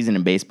 3rd season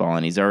in baseball,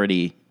 and he's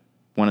already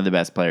one of the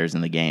best players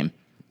in the game.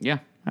 Yeah.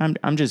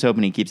 I'm just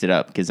hoping he keeps it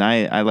up because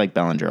I like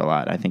Bellinger a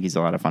lot. I think he's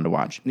a lot of fun to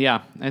watch.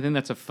 Yeah, I think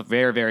that's a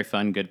very, very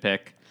fun, good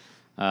pick.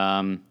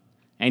 And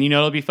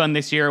it'll be fun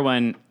this year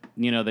when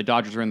the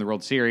Dodgers are in the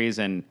World Series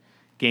and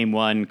Game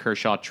 1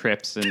 Kershaw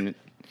trips and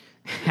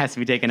has to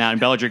be taken out, and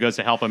Bellinger goes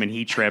to help him and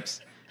he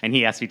trips and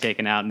he has to be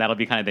taken out, and that'll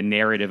be kind of the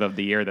narrative of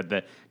the year that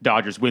the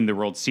Dodgers win the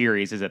World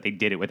Series is that they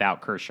did it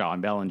without Kershaw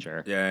and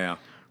Bellinger. Yeah.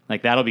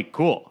 Like that'll be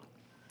cool.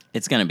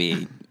 It's gonna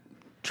be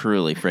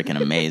truly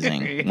freaking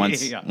amazing.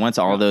 Once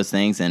all those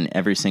things and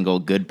every single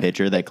good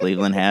pitcher that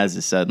Cleveland has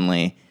is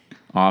suddenly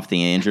off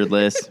the injured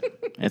list,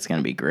 it's going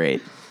to be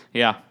great.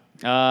 Yeah.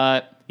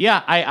 I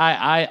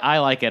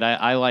like it.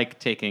 I like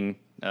taking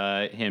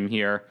him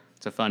here.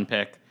 It's a fun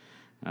pick.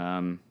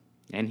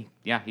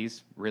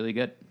 He's really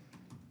good.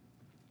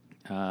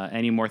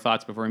 Any more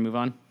thoughts before we move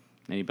on?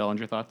 Any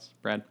Bellinger thoughts,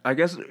 Brad? I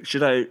guess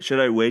should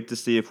I wait to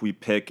see if we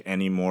pick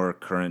any more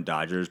current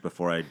Dodgers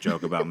before I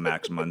joke about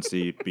Max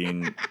Muncy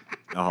being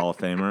a Hall of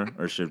Famer,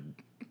 or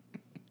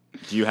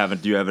do you have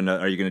another?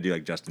 Are you going to do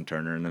like Justin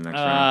Turner in the next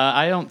round?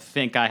 I don't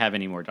think I have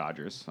any more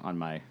Dodgers on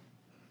my.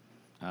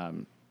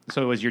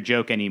 So was your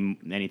joke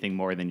anything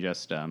more than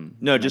just?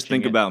 No, just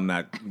think about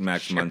Max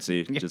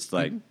Muncy, just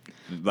like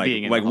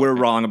we're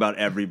wrong about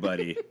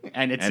everybody,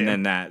 and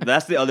then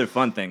that's the other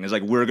fun thing is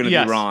like we're going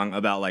to be wrong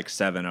about like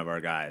 7 of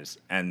our guys,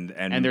 and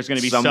there's going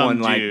to be someone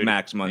some like dude.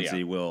 Max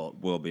Muncy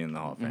will be in the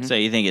Hall of Fame. Mm-hmm. So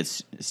you think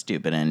it's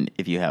stupid, and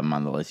if you have him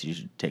on the list, you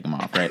should take him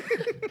off, right?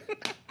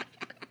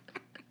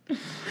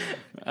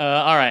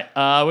 All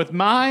right, with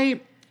my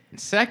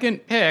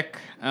second pick,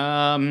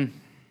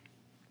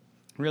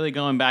 really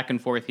going back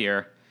and forth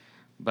here,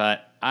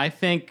 but I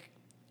think.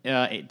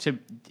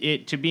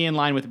 To be in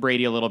line with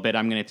Brady a little bit,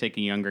 I'm going to take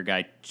a younger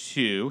guy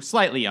too,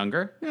 slightly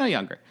younger,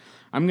 younger.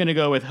 I'm going to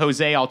go with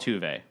Jose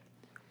Altuve.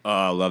 Oh,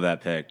 I love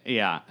that pick.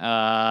 Yeah,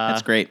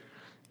 that's great.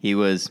 He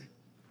was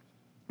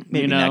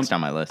maybe next on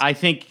my list. I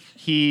think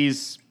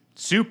he's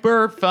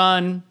super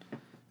fun,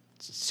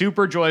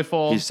 super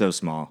joyful. He's so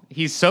small.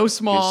 He's so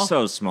small.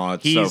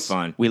 It's so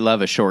fun. We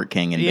love a short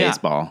king in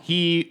baseball.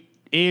 He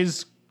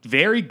is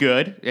very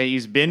good.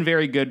 He's been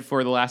very good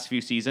for the last few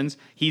seasons.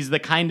 He's the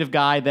kind of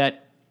guy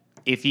that,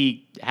 if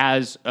he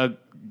has a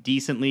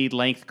decently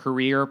length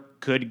career,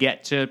 could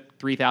get to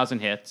 3,000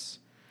 hits.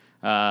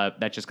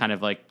 That's just kind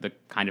of like the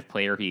kind of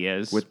player he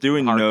is. With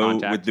doing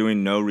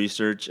no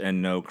research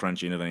and no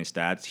crunching of any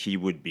stats, he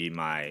would be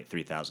my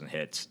 3,000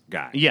 hits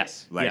guy.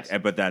 Yes.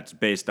 But that's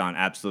based on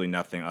absolutely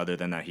nothing other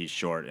than that he's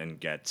short and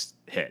gets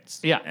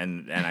hits. Yeah.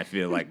 And I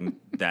feel like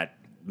that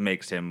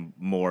makes him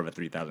more of a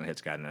 3,000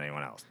 hits guy than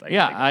anyone else.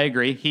 I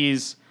agree.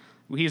 He's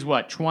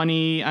what,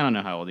 20? I don't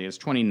know how old he is.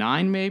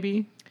 29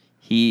 maybe.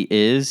 He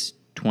is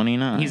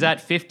 29. He's at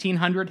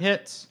 1,500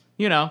 hits.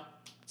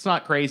 It's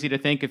not crazy to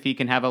think if he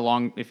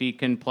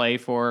can play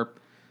for,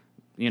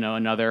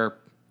 another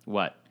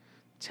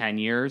 10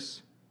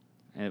 years.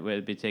 It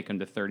would take him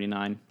to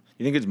 39.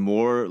 You think it's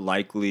more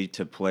likely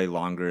to play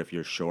longer if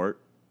you're short?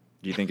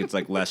 Do you think it's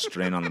like less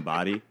strain on the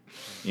body?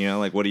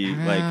 What do you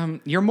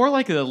like? You're more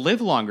likely to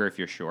live longer if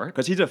you're short.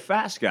 Because he's a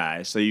fast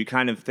guy, so you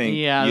kind of think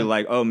you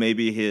like, oh,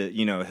 maybe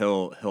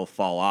he'll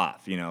fall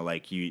off.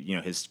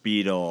 His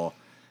speed will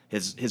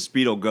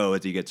go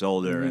as he gets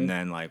older, and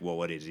then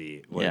what has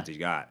he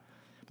got?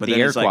 But the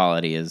air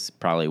quality is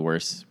probably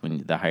worse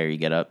the higher you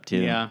get up too.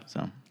 Yeah.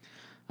 So,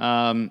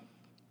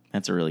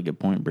 that's a really good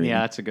point, Brady.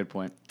 Yeah, that's a good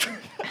point.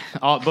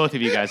 Both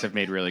of you guys have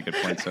made really good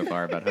points so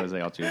far about Jose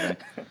Altuve.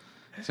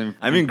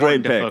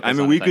 Great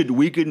pick.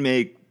 We could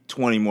make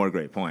 20 more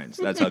great points.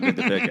 That's how good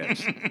the pick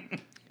is.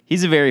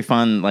 He's a very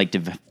fun,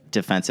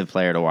 defensive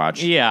player to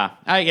watch. Yeah.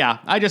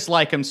 I just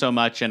like him so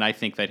much, and I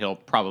think that he'll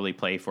probably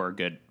play for a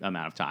good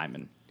amount of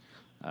time,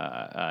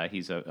 and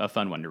he's a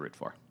fun one to root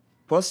for.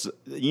 Plus,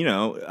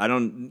 I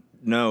don't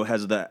know,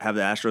 have the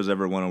Astros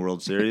ever won a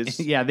World Series?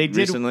 Yeah, they did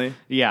recently.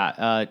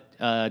 Yeah,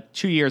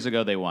 2 years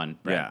ago they won.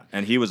 Right? Yeah,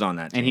 and he was on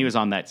that team.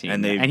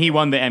 And he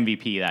won the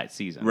MVP that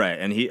season. Right,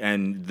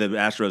 and the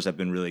Astros have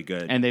been really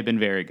good, and they've been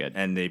very good,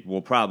 and they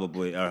will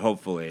probably or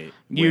hopefully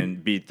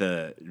beat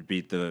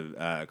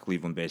the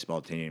Cleveland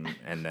baseball team,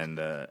 and then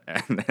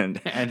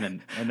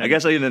I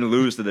guess I then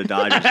lose to the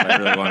Dodgers if I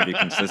really want to be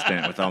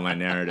consistent with all my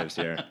narratives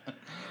here.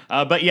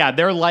 But yeah,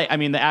 the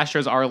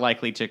Astros are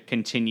likely to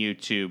continue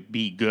to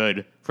be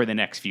good for the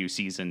next few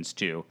seasons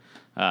too.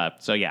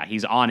 So yeah,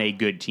 he's on a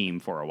good team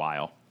for a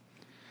while.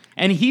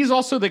 And he's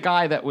also the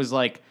guy that was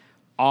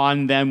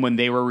on them when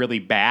they were really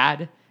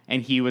bad,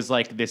 and he was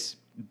this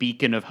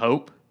beacon of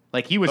hope.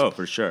 He was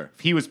for sure.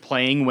 He was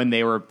playing when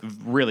they were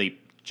really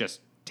just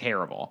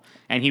terrible.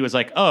 And he was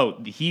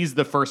he's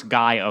the first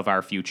guy of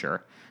our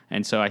future.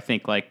 And so I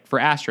think for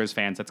Astros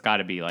fans, that's got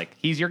to be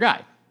he's your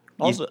guy.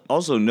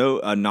 Also, no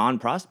a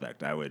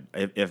non-prospect. I would,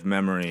 if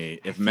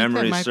memory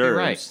serves.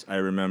 Right. I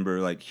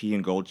remember he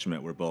and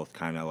Goldschmidt were both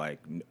kind of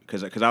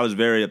because I was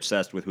very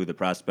obsessed with who the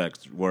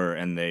prospects were,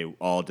 and they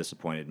all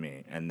disappointed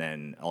me. And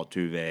then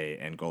Altuve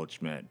and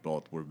Goldschmidt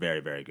both were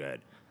very, very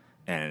good,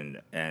 and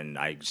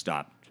I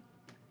stopped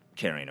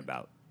caring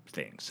about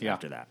things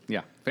after that.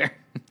 Yeah, fair.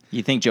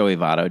 You think Joey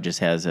Votto just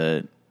has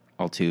a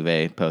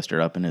Altuve poster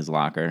up in his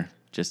locker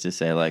just to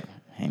say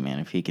hey man,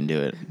 if he can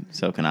do it,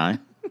 so can I.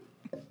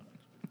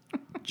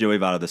 Joey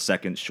Votto, the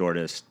second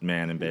shortest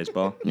man in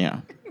baseball.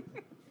 Yeah.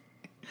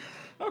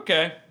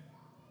 Okay.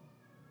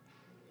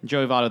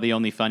 Joey Votto, the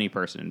only funny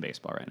person in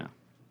baseball right now.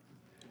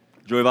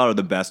 Joey Votto,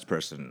 the best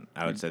person.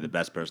 I would say the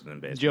best person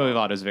in baseball. Joey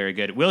Votto is very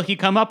good. Will he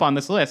come up on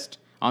this list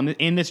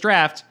in this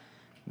draft?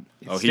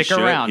 Stick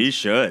around. He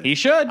should. He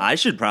should. I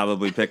should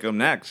probably pick him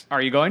next.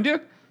 Are you going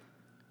to?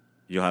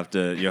 You'll have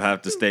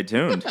to stay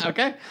tuned.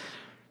 Okay.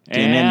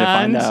 Tune in to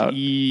find out.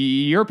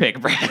 Your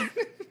pick, Brad.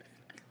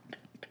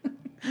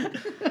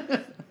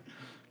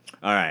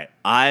 All right.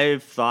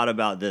 I've thought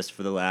about this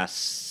for the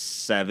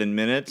last 7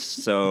 minutes,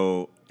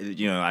 so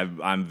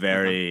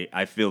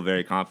I feel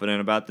very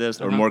confident about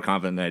this, or more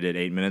confident than I did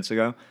 8 minutes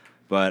ago.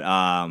 But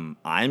I'm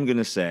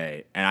gonna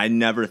say, and I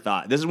never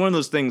thought this is one of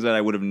those things that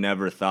I would have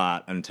never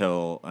thought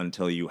until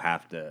you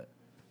have to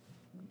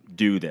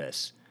do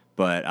this.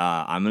 But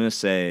I'm gonna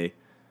say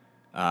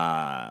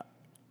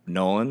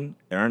Nolan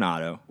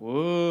Arenado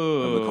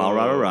of the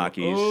Colorado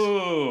Rockies.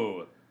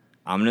 Ooh.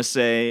 I'm going to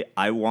say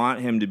I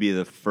want him to be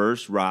the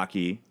first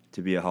Rocky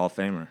to be a Hall of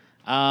Famer.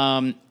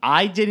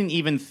 I didn't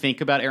even think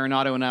about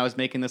Arenado when I was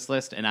making this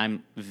list, and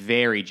I'm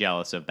very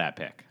jealous of that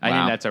pick. I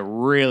think that's a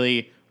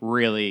really,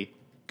 really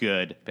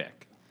good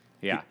pick.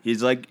 Yeah. He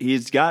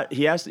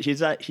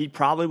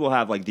probably will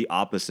have the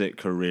opposite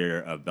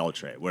career of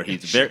Beltre, where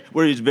he's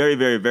very,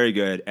 very, very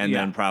good and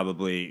then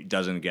probably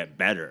doesn't get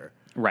better.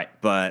 Right.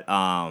 But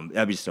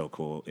that'd be so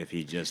cool if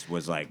he just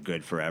was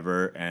good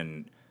forever.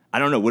 And I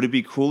don't know. Would it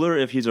be cooler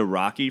if he's a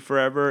Rocky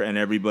forever and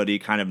everybody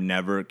kind of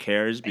never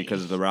cares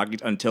because of the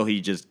Rockies until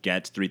he just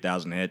gets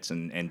 3,000 hits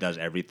and does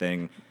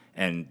everything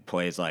and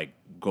plays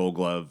Gold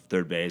Glove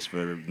third base for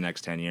the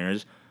next 10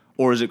 years?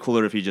 Or is it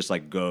cooler if he just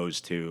goes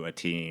to a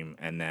team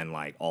and then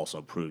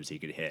also proves he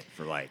could hit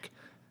for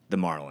the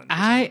Marlins?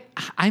 I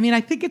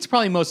think it's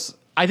probably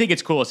I think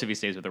it's coolest if he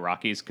stays with the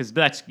Rockies because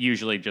that's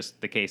usually just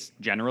the case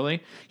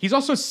generally. He's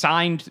also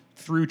signed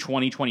through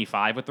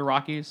 2025 with the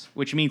Rockies,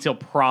 which means he'll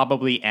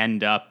probably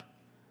end up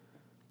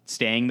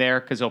staying there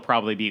because he'll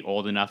probably be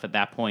old enough at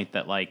that point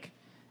that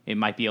it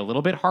might be a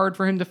little bit hard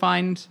for him to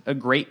find a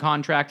great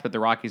contract, but the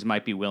Rockies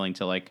might be willing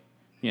to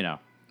Yeah,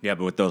 but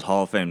with those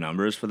Hall of Fame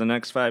numbers for the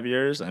next 5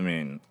 years, I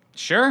mean,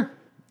 sure,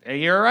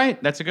 you're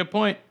right. That's a good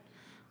point.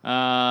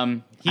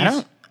 I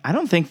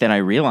don't think that I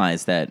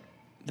realized that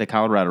the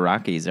Colorado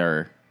Rockies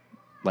are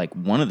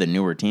one of the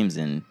newer teams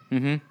in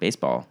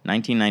baseball.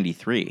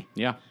 1993.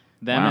 Yeah.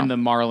 Them Wow. and the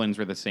Marlins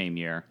were the same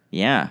year.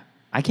 Yeah.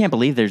 I can't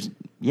believe there's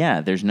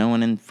no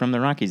one from the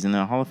Rockies in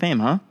the Hall of Fame,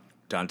 huh?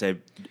 Dante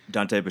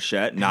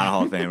Bichette, not a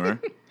Hall of Famer.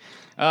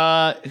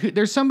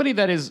 There's somebody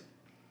that is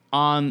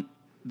on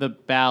the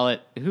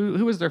ballot.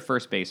 Who was their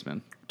first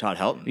baseman? Todd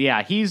Helton.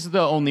 Yeah, he's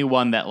the only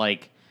one that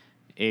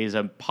is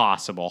a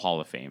possible Hall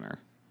of Famer.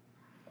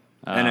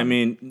 And I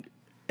mean,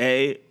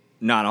 A,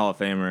 not a Hall of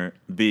Famer.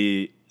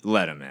 B,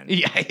 let him in.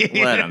 Yeah,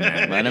 Let him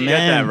in. Let him Get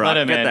in. that rock. Let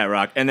him Get in. that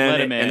rock. And Let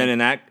then him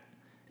in.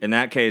 in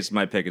that case,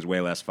 my pick is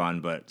way less fun.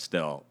 But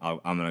still, I'm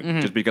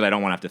gonna just because I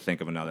don't want to have to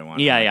think of another one.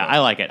 Yeah, I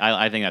like it.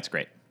 I think that's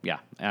great. Yeah,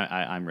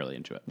 I'm really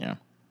into it. Yeah.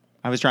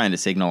 I was trying to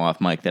signal off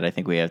Mike that I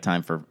think we have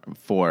time for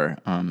 4.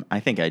 I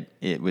think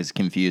it was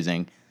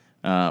confusing.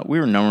 We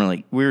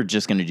were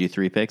just going to do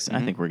 3 picks.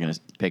 I think we're going to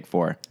pick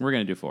 4. We're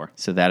gonna do 4.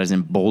 So that has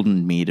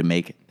emboldened me to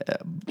make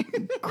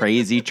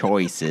crazy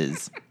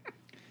choices.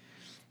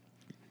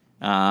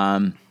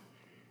 I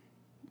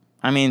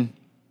mean,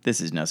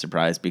 this is no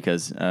surprise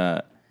because,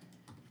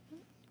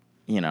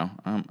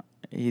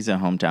 he's a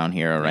hometown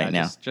hero right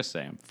now. Just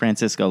saying.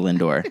 Francisco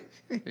Lindor.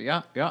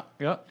 Yeah.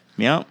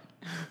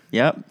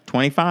 Yep.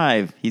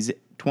 25. He's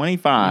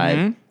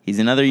 25. He's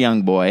another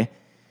young boy.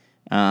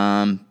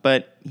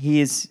 But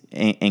he is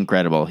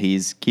incredible.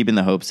 He's keeping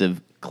the hopes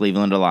of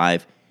Cleveland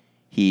alive.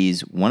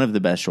 He's one of the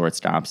best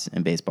shortstops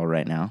in baseball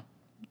right now,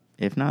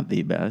 if not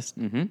the best,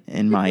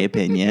 in my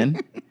opinion.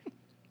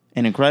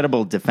 An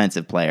incredible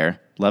defensive player.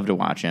 Love to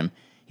watch him.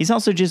 He's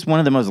also just one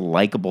of the most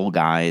likable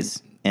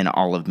guys in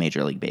all of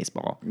Major League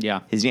Baseball.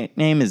 Yeah. His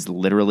name is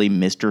literally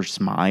Mr.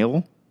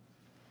 Smile.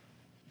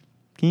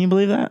 Can you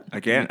believe that? I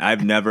can't.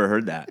 I've never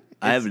heard that.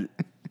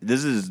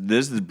 This is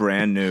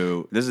brand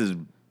new. This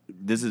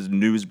is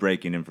news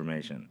breaking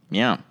information.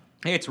 Yeah.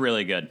 Hey, it's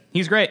really good.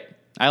 He's great.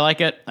 I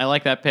like it. I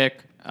like that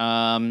pick.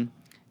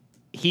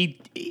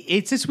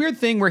 It's this weird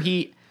thing where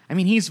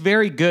he's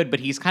very good,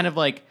 but he's kind of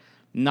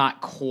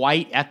not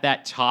quite at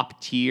that top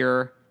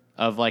tier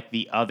of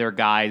the other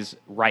guys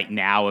right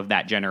now of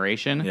that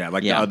generation. Yeah,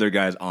 the other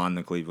guys on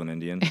the Cleveland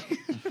Indians.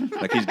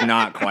 He's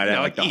not quite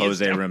at the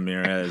Jose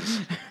Ramirez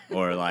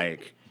or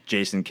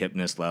Jason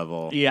Kipnis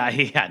level. Yeah,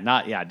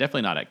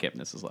 definitely not at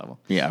Kipnis' level.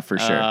 Yeah, for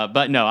sure.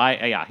 But no,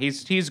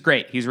 he's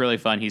great. He's really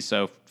fun. He's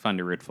so fun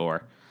to root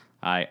for.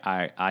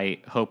 I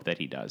hope that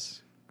he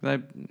does.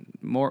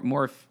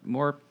 More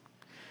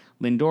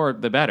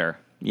Lindor, the better.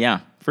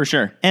 Yeah, for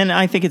sure. And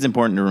I think it's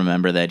important to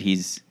remember that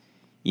he's,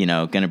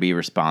 going to be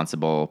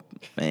responsible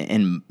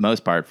in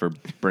most part for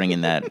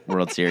bringing that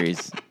World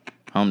Series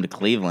home to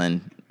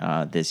Cleveland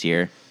this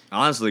year.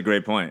 Honestly,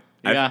 great point.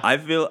 Yeah. I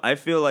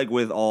feel like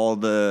with all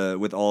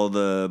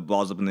the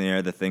balls up in the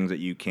air, the things that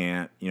you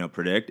can't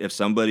predict, if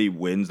somebody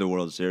wins the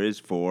World Series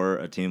for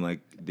a team like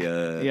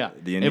the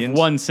Indians, if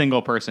one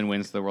single person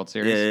wins the World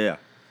Series,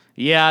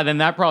 yeah, then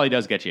that probably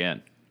does get you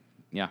in.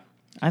 Yeah,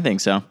 I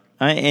think so.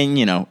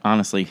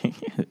 Honestly,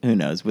 who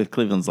knows? With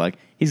Cleveland's luck,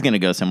 he's going to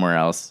go somewhere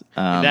else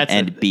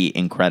and be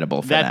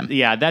incredible for them.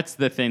 Yeah, that's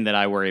the thing that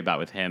I worry about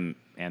with him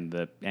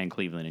and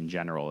Cleveland in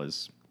general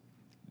is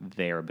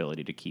their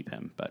ability to keep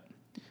him,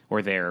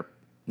 or their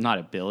not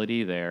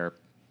ability,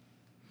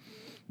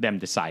 them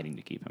deciding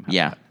to keep him.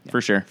 Yeah, for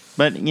sure.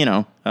 But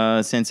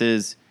since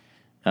his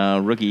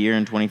rookie year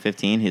in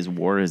 2015, his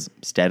WAR has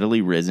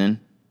steadily risen.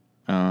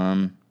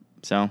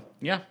 So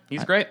yeah,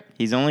 he's great.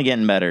 He's only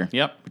getting better.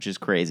 Yep, which is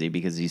crazy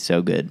because he's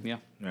so good. Yeah.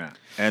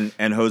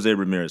 And Jose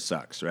Ramirez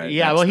sucks, right?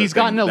 Yeah, That's he's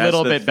gotten a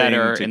little bit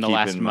better to in the keep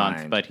last in month,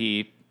 mind, but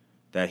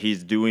that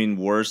he's doing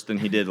worse than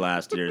he did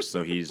last year,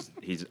 so he's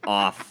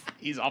off.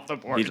 He's off the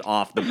board. He's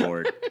off the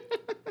board.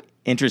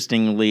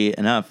 Interestingly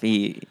enough,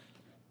 he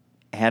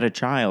had a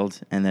child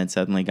and then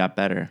suddenly got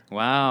better.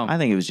 Wow. I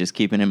think it was just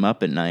keeping him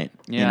up at night.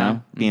 Yeah.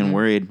 Being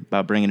worried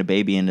about bringing a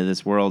baby into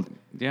this world.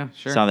 Yeah,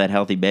 sure. Saw that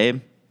healthy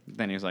babe.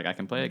 Then he was like, I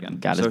can play again.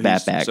 Got his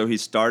bat back. So he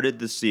started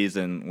the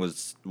season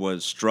was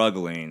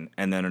struggling,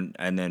 and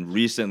then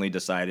recently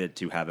decided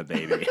to have a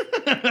baby.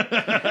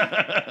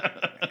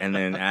 And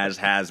then as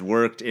has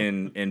worked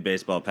in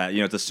baseball,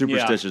 it's a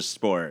superstitious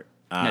sport.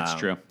 That's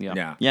true.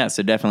 Yeah. Yeah.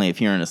 So definitely, if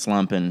you're in a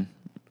slump and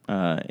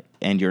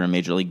you're a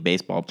Major League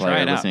Baseball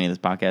player listening to this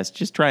podcast,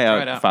 just try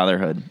out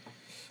fatherhood.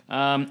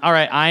 All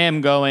right, I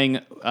am going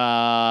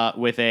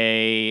with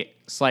a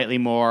slightly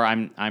more.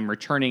 I'm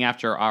returning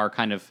after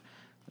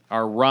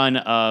our run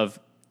of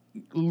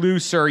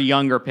looser,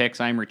 younger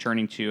picks. I'm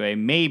returning to a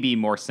maybe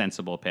more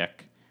sensible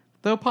pick,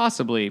 though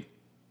possibly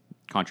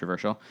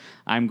controversial.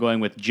 I'm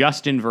going with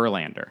Justin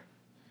Verlander.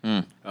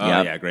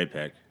 Yeah, great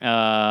pick.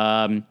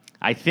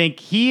 I think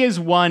he is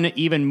one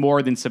even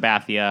more than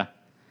Sabathia.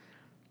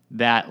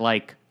 That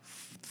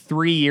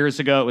 3 years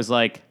ago, it was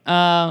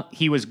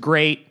he was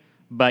great,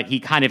 but he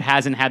kind of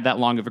hasn't had that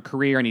long of a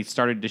career, and he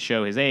started to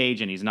show his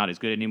age, and he's not as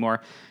good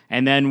anymore.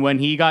 And then when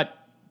he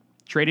got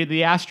traded to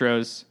the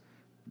Astros,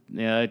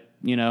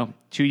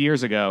 2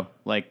 years ago,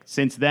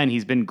 since then,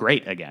 he's been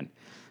great again.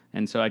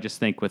 And so I just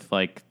think with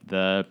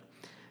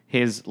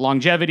his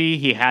longevity,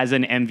 he has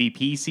an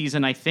MVP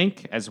season, I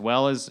think, as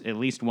well as at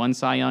least one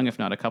Cy Young, if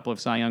not a couple of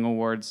Cy Young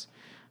awards.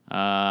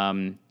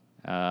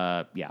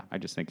 yeah, I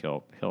just think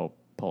he'll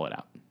pull it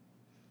out.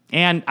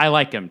 And I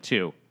like him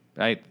too.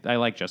 I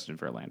like Justin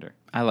Verlander.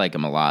 I like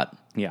him a lot.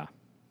 Yeah.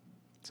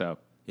 So.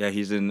 Yeah,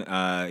 he's in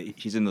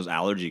those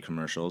allergy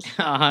commercials.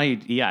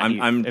 Yeah.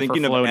 I'm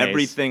thinking of days.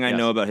 everything I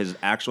know about his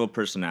actual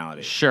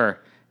personality. Sure.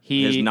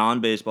 His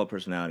non-baseball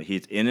personality.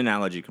 He's in an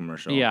allergy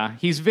commercial. Yeah,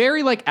 he's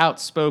very like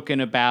outspoken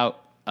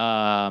about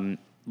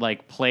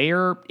like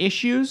player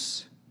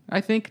issues.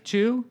 I think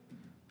too,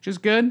 which is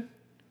good.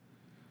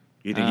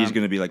 You think he's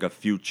going to be like a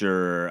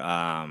future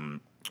head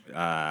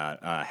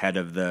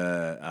of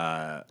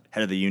the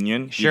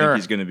union? Sure. You think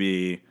he's going to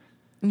be?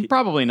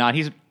 Probably not.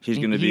 He's rich and he's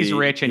going to married.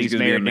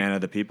 Be a man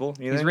of the people.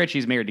 He's rich.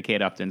 He's married to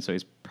Kate Upton, so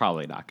he's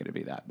probably not going to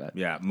be that. But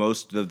yeah,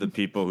 most of the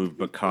people who've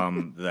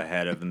become the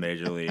head of the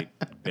Major League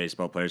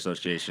Baseball Players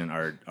Association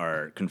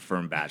are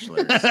confirmed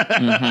bachelors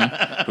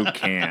who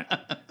can't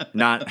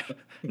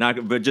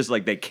but just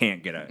like they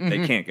can't get a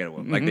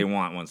woman. Like they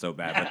want one so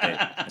bad,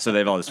 but so they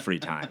have all this free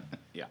time.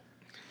 Yeah.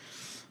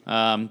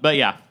 But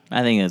yeah,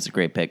 I think that's a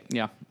great pick.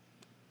 Yeah.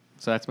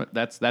 So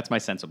that's my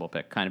sensible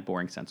pick. Kind of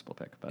boring sensible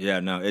pick. But yeah,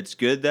 no, it's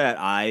good that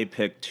I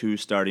picked 2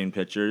 starting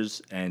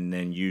pitchers and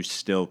then you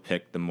still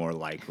picked the more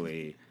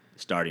likely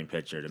starting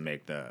pitcher to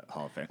make the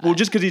Hall of Fame. Well,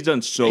 just because he's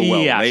done so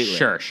well lately.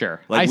 Sure.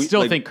 Like I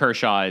still think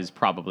Kershaw is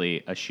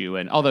probably a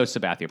shoe-in, although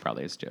Sabathia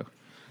probably is too.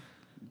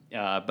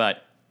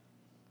 But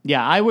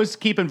yeah, I was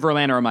keeping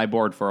Verlander on my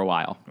board for a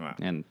while,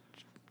 and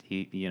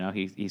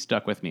he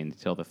stuck with me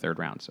until the 3rd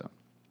round. So.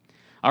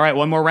 All right,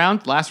 one more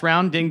round. Last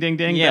round. Ding, ding,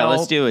 ding. Yeah, bell.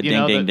 let's do a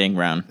ding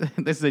round.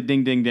 This is a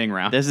ding, ding, ding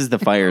round. This is the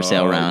fire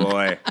sale round.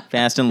 Boy.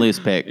 Fast and loose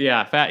pick.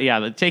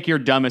 Yeah. Take your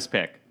dumbest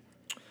pick.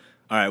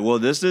 All right. Well,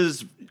 this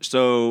is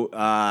so.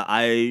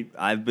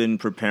 I've been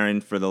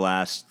preparing for the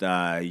last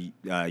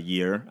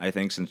year. I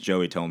think since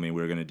Joey told me we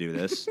were going to do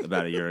this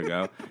about a year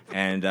ago,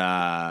 and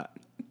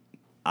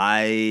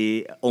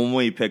I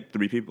only picked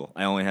 3 people.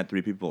 I only had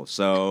 3 people.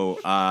 So.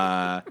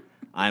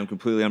 I'm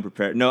completely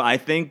unprepared. No, I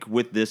think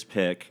with this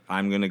pick,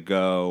 I'm going to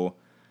go.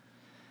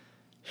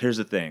 Here's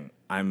the thing.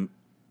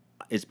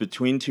 It's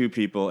between 2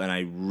 people, and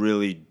I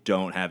really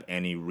don't have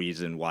any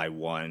reason why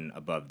one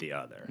above the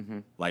other. Mm-hmm.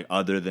 Like,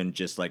 other than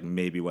just, like,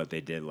 maybe what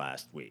they did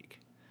last week.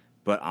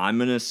 But I'm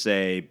going to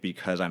say,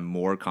 because I'm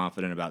more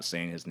confident about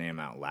saying his name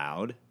out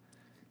loud,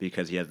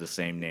 because he has the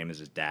same name as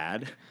his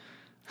dad,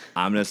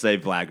 I'm going to say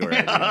Vlad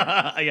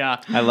Guerrero.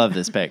 Yeah. I love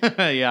this pick.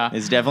 Yeah.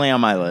 It's definitely on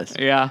my list.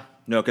 Yeah.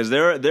 No, because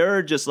there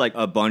are just like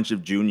a bunch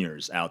of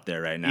juniors out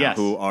there right now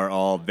who are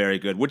all very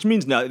good, which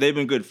means they've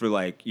been good for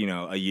like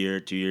a year,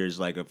 2 years,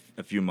 like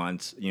a few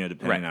months,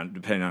 depending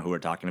on who we're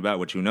talking about,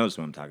 which who knows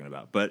who I'm talking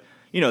about. But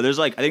there's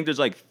I think there's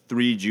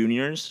 3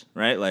 juniors,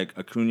 right? Like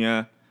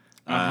Acuna,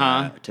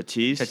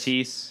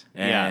 Tatis,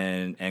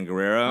 and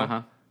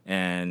Guerrero,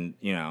 and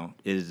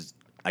is.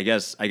 I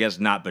guess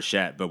not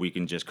Bichette, but we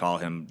can just call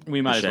him.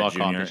 We might Bichette as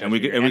well call him Jr.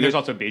 And there's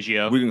also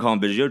Biggio. We can call him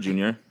Biggio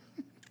Jr.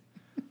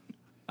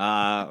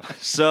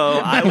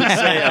 So I would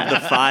say of the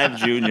 5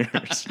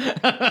 juniors,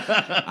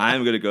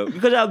 I'm gonna go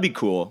because that would be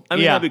cool. I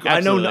mean, that'd be cool.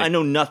 Absolutely. I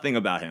know nothing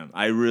about him.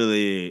 I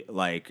really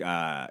like,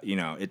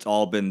 it's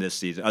all been this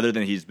season. Other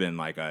than he's been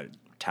like a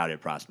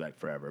touted prospect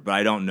forever, but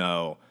I don't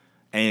know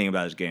anything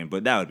about his game.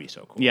 But that would be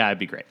so cool. Yeah, it'd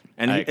be great.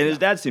 And his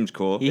dad seems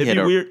cool.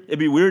 It'd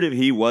be weird if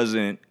he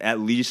wasn't at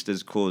least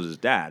as cool as his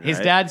dad. His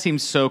right? dad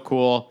seems so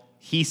cool.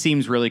 He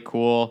seems really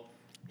cool.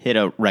 Hit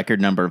a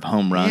record number of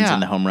home runs in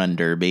the home run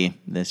derby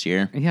this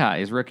year. Yeah,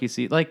 his rookie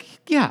season.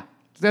 That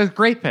was a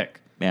great pick.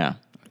 Yeah.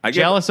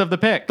 Jealous of the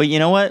pick. But you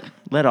know what?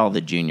 Let all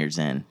the juniors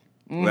in.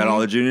 Let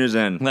all the juniors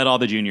in. Let all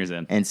the juniors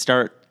in. And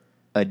start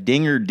a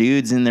dinger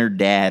dudes and their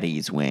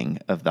daddies wing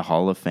of the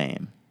Hall of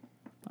Fame.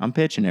 I'm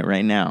pitching it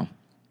right now.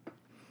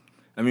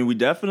 I mean, we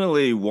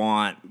definitely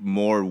want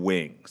more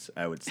wings,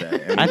 I would say.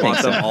 And I we think want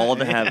so. them all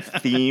to have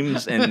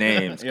themes and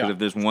names. Because if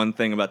there's one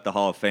thing about the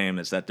Hall of Fame,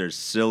 it's that there's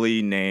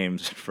silly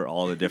names for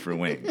all the different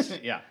wings.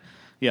 Yeah.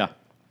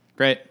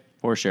 Great.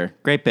 For sure.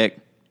 Great pick.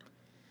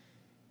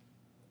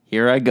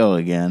 Here I go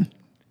again.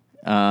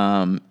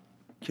 Can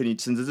you,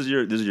 since this is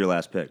your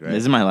last pick, right?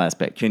 This is my last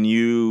pick. Can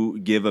you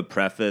give a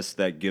preface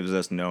that gives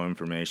us no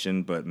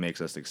information but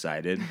makes us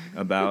excited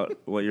about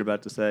what you're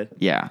about to say?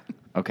 Yeah.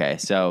 Okay,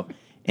 so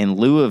in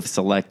lieu of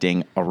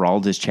selecting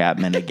Aroldis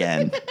Chapman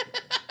again,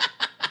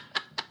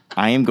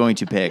 I am going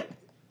to pick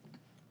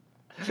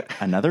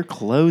another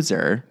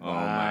closer. Oh,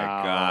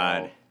 my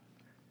God.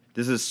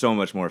 This is so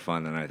much more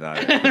fun than I thought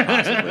it could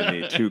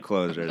possibly be. 2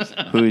 closers.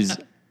 Who's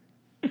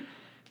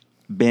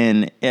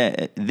been,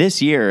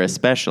 this year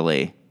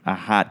especially, a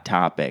hot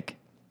topic.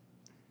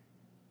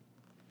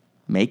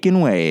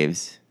 Making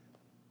waves.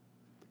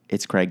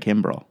 It's Craig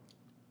Kimbrell.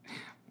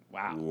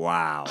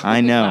 Wow.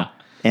 I know.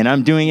 And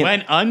I'm doing it.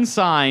 Went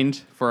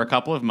unsigned for a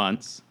couple of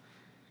months.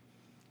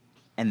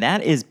 And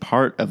that is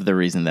part of the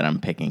reason that I'm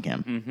picking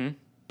him. Mm-hmm.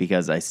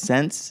 Because I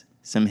sense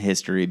some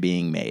history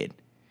being made.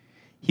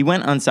 He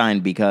went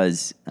unsigned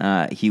because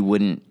he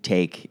wouldn't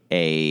take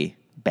a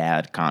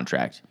bad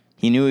contract.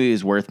 He knew he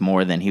was worth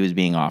more than he was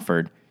being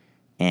offered,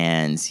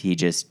 and he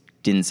just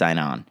didn't sign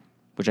on,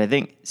 which I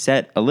think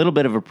set a little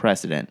bit of a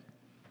precedent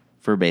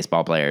for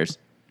baseball players.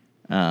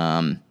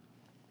 And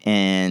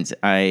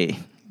I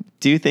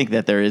do think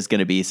that there is going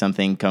to be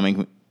something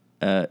coming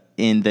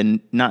in the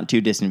not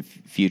too distant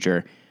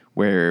future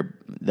where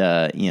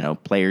the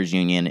players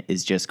union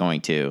is just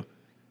going to.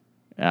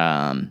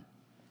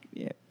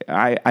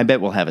 I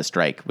bet we'll have a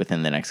strike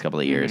within the next couple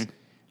of years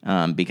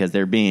because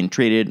they're being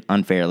treated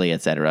unfairly,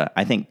 etc.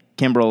 I think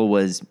Kimbrel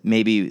was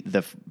maybe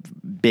the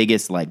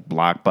biggest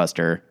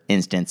blockbuster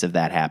instance of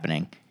that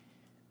happening.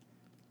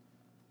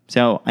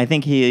 So I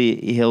think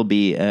he'll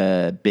be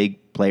a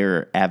big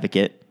player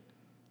advocate,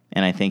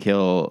 and I think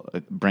he'll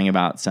bring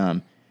about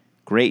some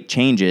great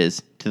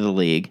changes to the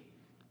league.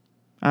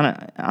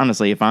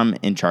 Honestly, if I'm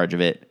in charge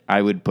of it,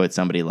 I would put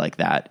somebody like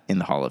that in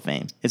the Hall of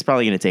Fame. It's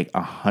probably going to take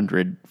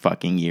 100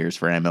 fucking years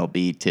for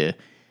MLB to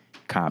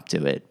cop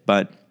to it,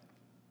 but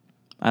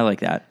I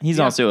like that. He's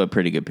also a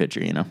pretty good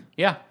pitcher,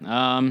 Yeah.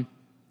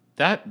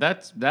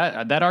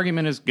 That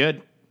argument is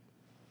good.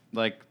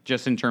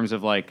 Just in terms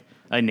of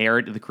a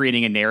narrative,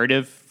 creating a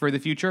narrative for the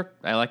future.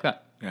 I like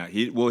that. Yeah,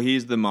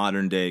 he's the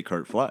modern day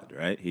Curt Flood,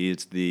 right?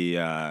 He's the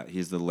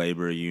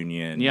labor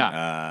union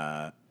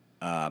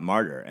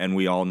martyr, and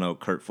we all know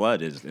Curt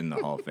Flood is in the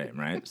Hall of Fame,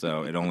 right?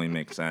 So it only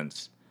makes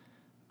sense,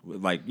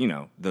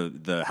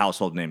 the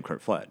household name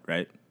Curt Flood,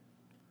 right?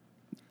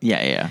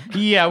 Yeah.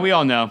 Yeah, we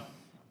all know.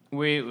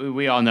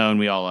 We all know and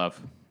we all love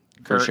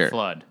Curt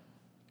Flood.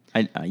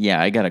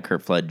 I got a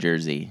Curt Flood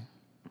jersey.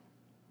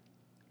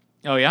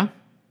 Oh yeah?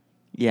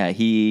 Yeah,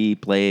 he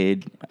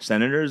played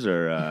Senators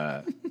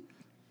or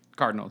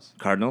Cardinals.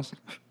 Cardinals.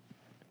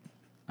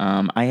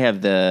 I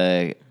have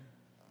the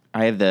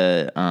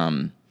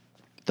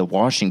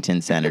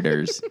Washington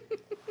Senators,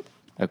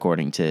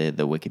 according to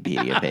the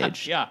Wikipedia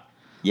page. Yeah.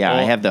 Yeah,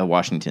 I have the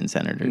Washington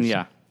Senators.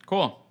 Yeah.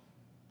 Cool.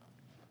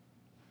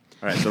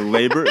 All right, so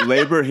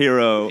labor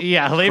hero.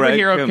 Yeah, labor Craig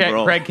hero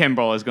Kimbrel, Craig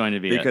Kimbrel is going to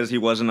be because he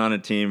wasn't on a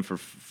team for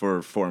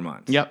 4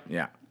 months. Yep.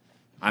 Yeah.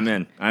 I'm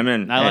in. I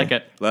like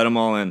it. Let them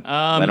all in.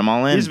 Let them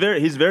all in. He's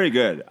very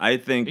good. I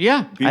think.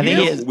 Yeah, I think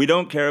he is. We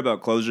don't care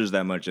about closers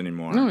that much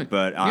anymore. No,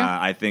 but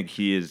yeah. I think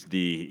he is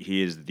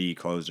the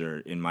closer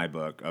in my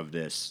book of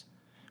this,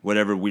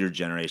 whatever weird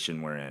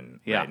generation we're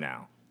in right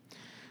now.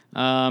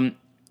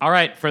 All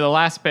right, for the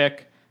last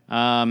pick,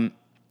 I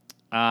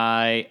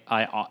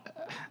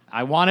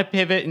want to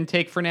pivot and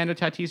take Fernando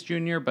Tatis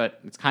Jr., but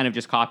it's kind of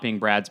just copying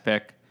Brad's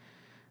pick.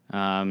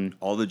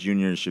 All the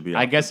juniors should be.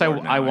 I guess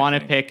I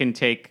want to pick and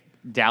take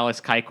Dallas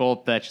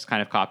Keuchel. That's just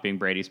kind of copying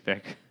Brady's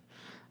pick.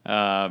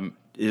 Are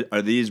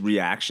these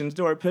reactions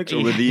to our picks,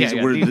 or were these?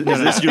 Yeah. Is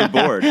this your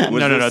board?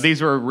 No.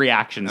 These were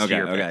reactions to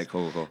your Okay, picks.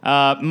 cool.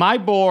 My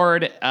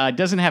board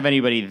doesn't have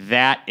anybody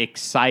that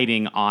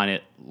exciting on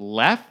it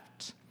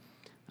left.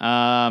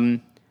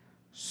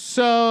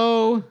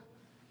 So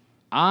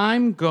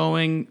I'm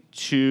going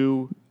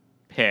to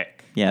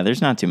pick. Yeah,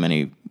 there's not too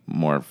many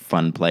more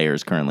fun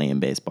players currently in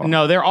baseball.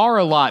 No, there are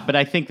a lot, but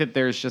I think that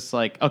there's just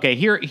okay,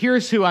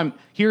 here's who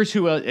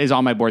is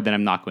on my board that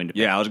I'm not going to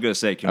pick. Yeah, I was gonna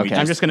say, I'm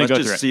just gonna go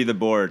through it. See the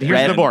board.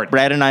 Here's the board.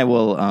 Brad and I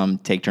will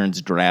take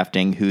turns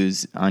drafting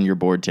who's on your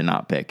board to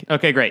not pick.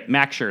 Okay, great.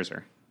 Max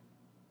Scherzer.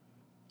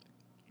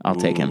 I'll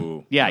take him.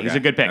 Ooh, Yeah, okay, he's a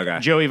good pick. okay.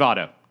 Joey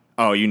Votto.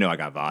 Oh, I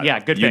got Votto. Yeah,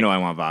 good You pick. know I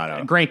want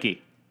Votto. Greinke.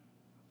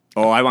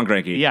 Oh, I want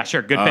Greinke. Yeah,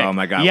 sure, good pick. Oh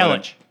my God,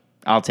 Yelich.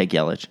 I'll take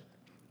Yelich.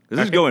 This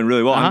is going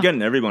really well. I'm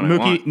getting everyone I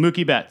want.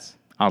 Mookie Betts.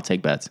 I'll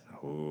take Betts.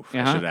 Oof,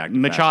 Uh-huh. I should act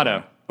Machado.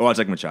 faster. Oh, I'll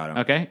take Machado.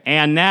 Okay,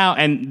 and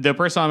the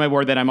person on my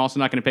board that I'm also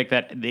not going to pick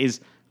that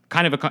is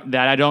kind of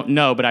that I don't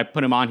know, but I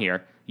put him on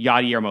here.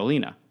 Yadier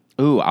Molina.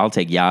 Ooh, I'll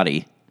take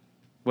Yachty.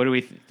 What do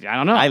we? I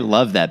don't know. I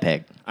love that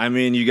pick. I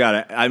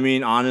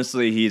mean,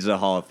 honestly, he's a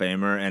Hall of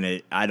Famer,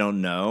 and I don't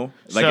know.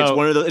 It's So,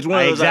 one of those. It's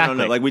one of those I don't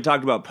exactly. know. We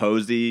talked about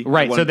Posey.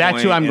 Right, at one so that's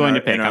point who I'm in going our-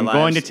 to pick. in our I'm lives.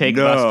 going to take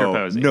Buster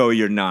Posey. No,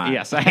 you're not.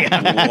 Yes, I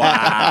am.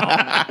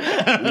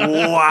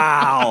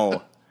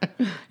 Wow.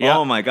 Yeah.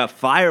 Oh my God,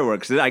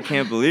 fireworks! I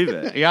can't believe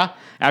it. Yeah.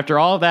 After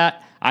all of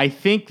that, I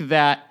think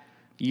that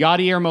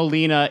Yadier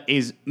Molina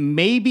is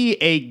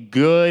maybe a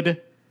good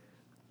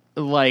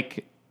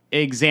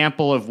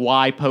example of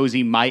why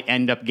Posey might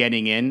end up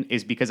getting in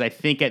is because I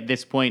think at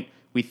this point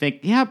we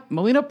think,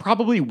 Molina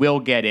probably will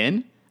get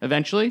in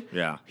eventually.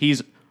 Yeah.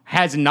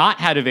 Has not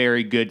had a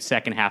very good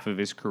second half of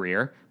his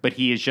career, but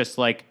he has just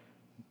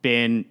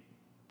been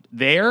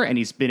there and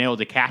he's been able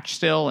to catch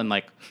still and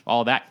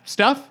all that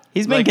stuff.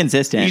 He's been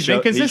consistent. He's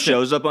been consistent. He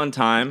shows up on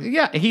time.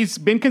 Yeah, he's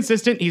been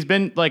consistent. He's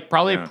been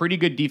probably a pretty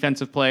good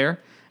defensive player.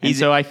 And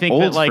so I think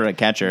old that for a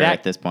catcher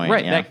at this point.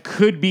 Right, yeah. that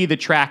could be the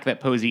track that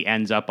Posey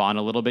ends up on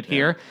a little bit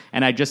here.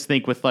 And I just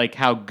think with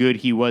how good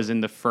he was in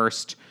the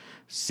first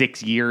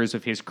 6 years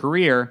of his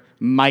career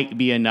might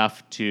be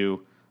enough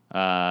to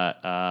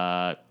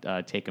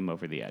take him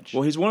over the edge.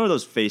 Well, he's one of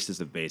those faces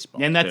of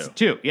baseball, And that's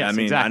too. Yes, I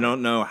mean, exactly. I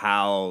don't know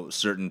how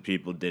certain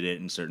people did it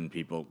and certain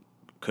people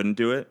couldn't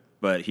do it,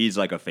 but he's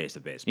like a face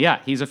of baseball. Yeah,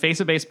 he's a face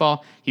of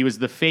baseball. He was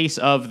the face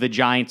of the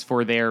Giants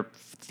for their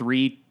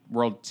 3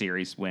 World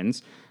Series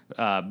wins.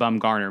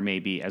 Bumgarner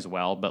maybe as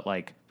well, but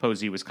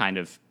Posey was kind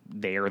of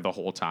there the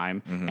whole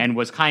time and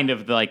was kind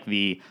of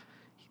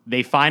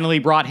they finally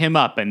brought him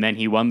up, and then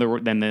they won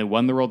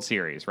the World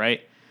Series,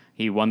 right?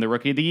 He won the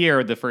Rookie of the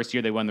Year the first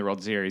year they won the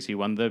World Series. He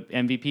won the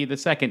MVP the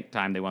second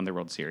time they won the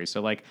World Series.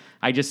 So, like,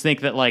 I just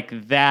think that,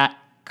 like, that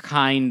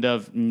kind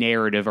of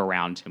narrative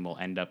around him will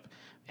end up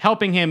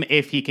helping him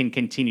if he can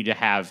continue to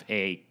have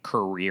a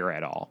career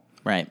at all.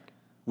 Right.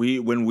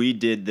 When we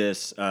did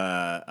this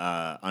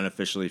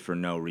unofficially for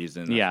no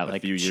reason, a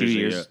few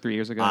years ago, 3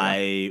 years ago,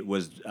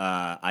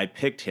 I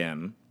picked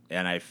him,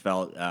 and I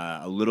felt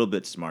a little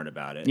bit smart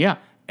about it. Yeah.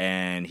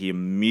 And he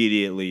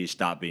immediately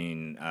stopped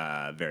being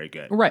very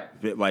good. Right.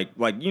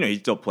 Like he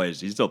still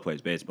plays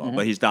baseball,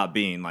 but he stopped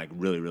being like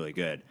really, really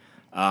good.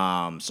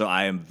 So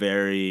I am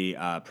very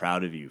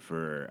proud of you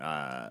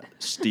for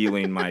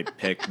stealing my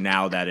pick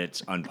now that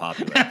it's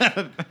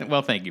unpopular.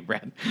 Well, thank you,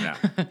 Brad. Yeah.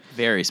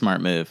 Very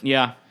smart move.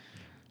 Yeah.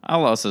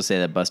 I'll also say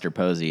that Buster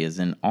Posey is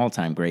an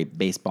all-time great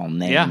baseball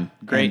name. Yeah,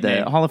 great and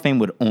name. The Hall of Fame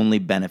would only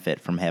benefit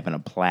from having a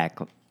plaque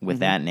with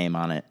that name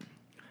on it.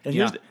 And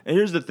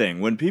here's the thing: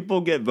 when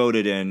people get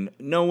voted in,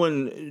 no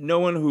one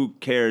who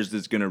cares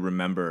is going to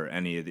remember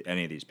any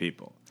of these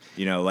people.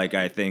 You know, like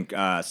I think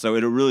so.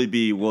 It'll really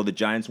be the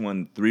Giants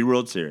won 3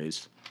 World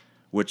Series,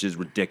 which is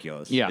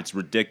ridiculous. Yeah, it's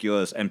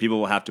ridiculous, and people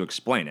will have to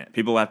explain it.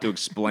 People will have to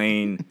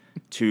explain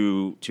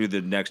to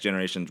the next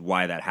generations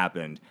why that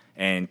happened.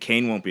 And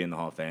Kane won't be in the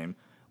Hall of Fame.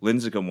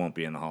 Lincecum won't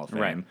be in the Hall of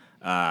Fame.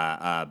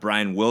 Right.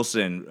 Brian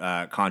Wilson,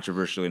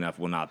 controversially enough,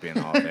 will not be in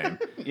the Hall of Fame.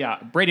 Yeah,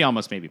 Brady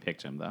almost maybe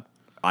picked him though.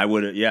 I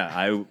would, yeah,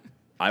 I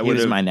would. He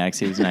was my next.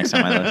 He was next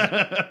on my list.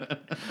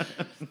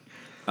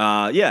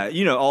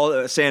 Yeah,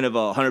 all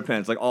Sandoval, 100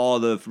 Pence, like all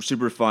the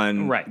super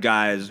fun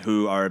guys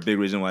who are a big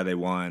reason why they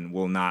won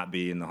will not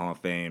be in the Hall of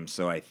Fame.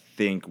 So I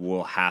think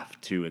we'll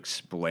have to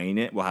explain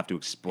it. We'll have to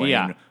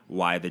explain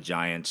why the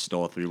Giants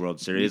stole 3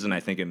 World Series, and I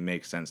think it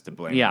makes sense to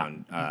blame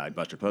on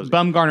Buster Posey.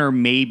 Bumgarner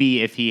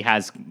maybe if he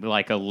has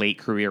like a late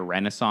career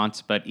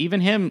renaissance, but even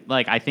him,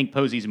 like I think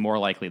Posey's more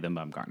likely than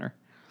Bumgarner.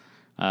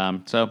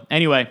 So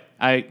anyway,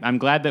 I'm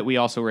glad that we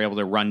also were able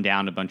to run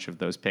down a bunch of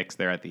those picks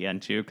there at the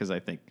end too, because I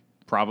think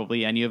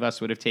probably any of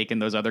us would have taken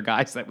those other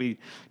guys that we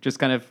just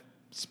kind of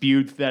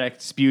spewed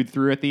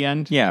through at the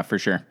end. Yeah, for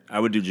sure.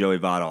 I would do Joey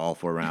Votto all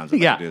 4 rounds.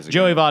 Yeah,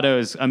 Joey Votto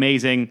is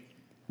amazing.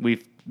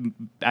 We've,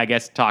 I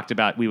guess,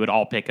 we would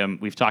all pick him.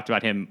 We've talked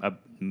about him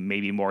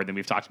maybe more than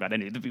we've talked about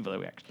any of the people that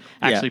we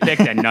actually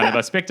picked, and none of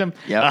us picked him.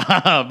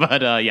 Yeah,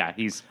 but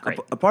he's great.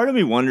 A part of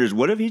me wonders,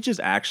 what if he's just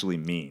actually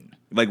mean?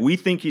 Like, we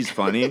think he's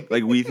funny.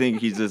 Like, we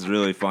think he's this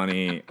really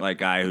funny, like,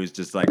 guy who's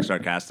just, like,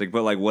 sarcastic.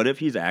 But, like, what if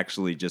he's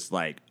actually just,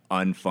 like,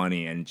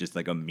 unfunny and just,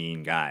 like, a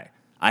mean guy?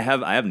 I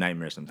have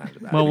nightmares sometimes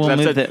about it. Well, we'll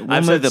move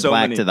the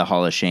black to the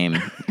Hall of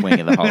Shame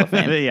wing of the Hall of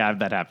Fame. Yeah,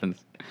 that happens.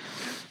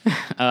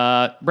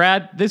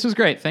 Brad, this was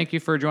great. Thank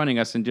you for joining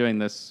us and doing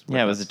this.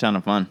 Yeah, it was a ton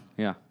of fun.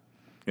 Yeah.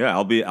 Yeah,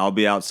 I'll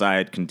be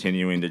outside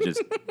continuing to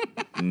just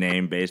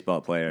name baseball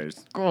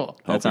players. Cool.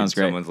 That sounds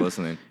great. Someone's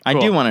listening. I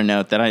do want to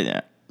note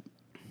that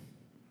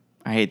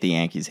I hate the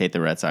Yankees, hate the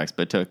Red Sox,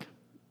 but took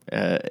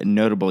a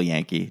notable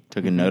Yankee,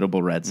 took a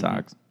notable Red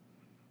Sox.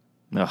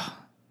 Ugh,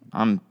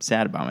 I'm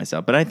sad about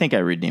myself, but I think I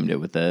redeemed it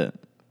with the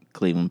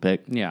Cleveland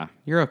pick. Yeah,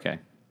 you're okay.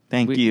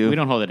 Thank you. We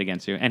don't hold it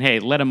against you. And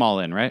hey, let them all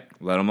in, right?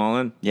 Let them all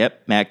in?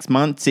 Yep. Max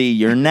Muncy,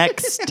 you're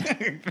next.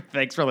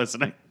 Thanks for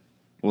listening.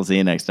 We'll see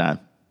you next time.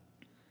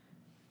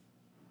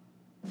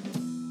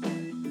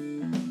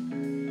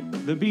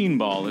 The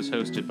Beanball is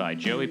hosted by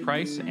Joey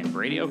Price and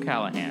Brady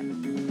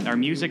O'Callahan. Our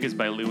music is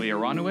by Louis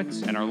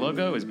Aronowitz, and our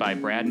logo is by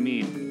Brad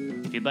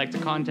Mead. If you'd like to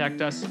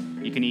contact us,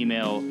 you can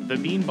email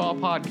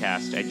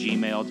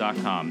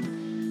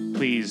thebeanballpodcast@gmail.com.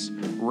 Please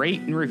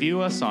rate and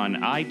review us on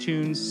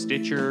iTunes,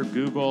 Stitcher,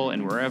 Google,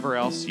 and wherever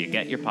else you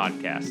get your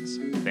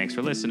podcasts. Thanks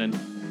for listening.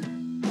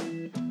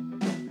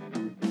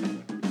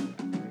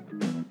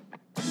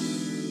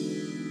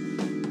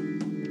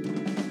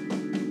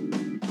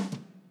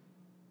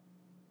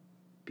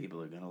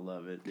 People are going to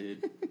love it,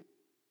 dude.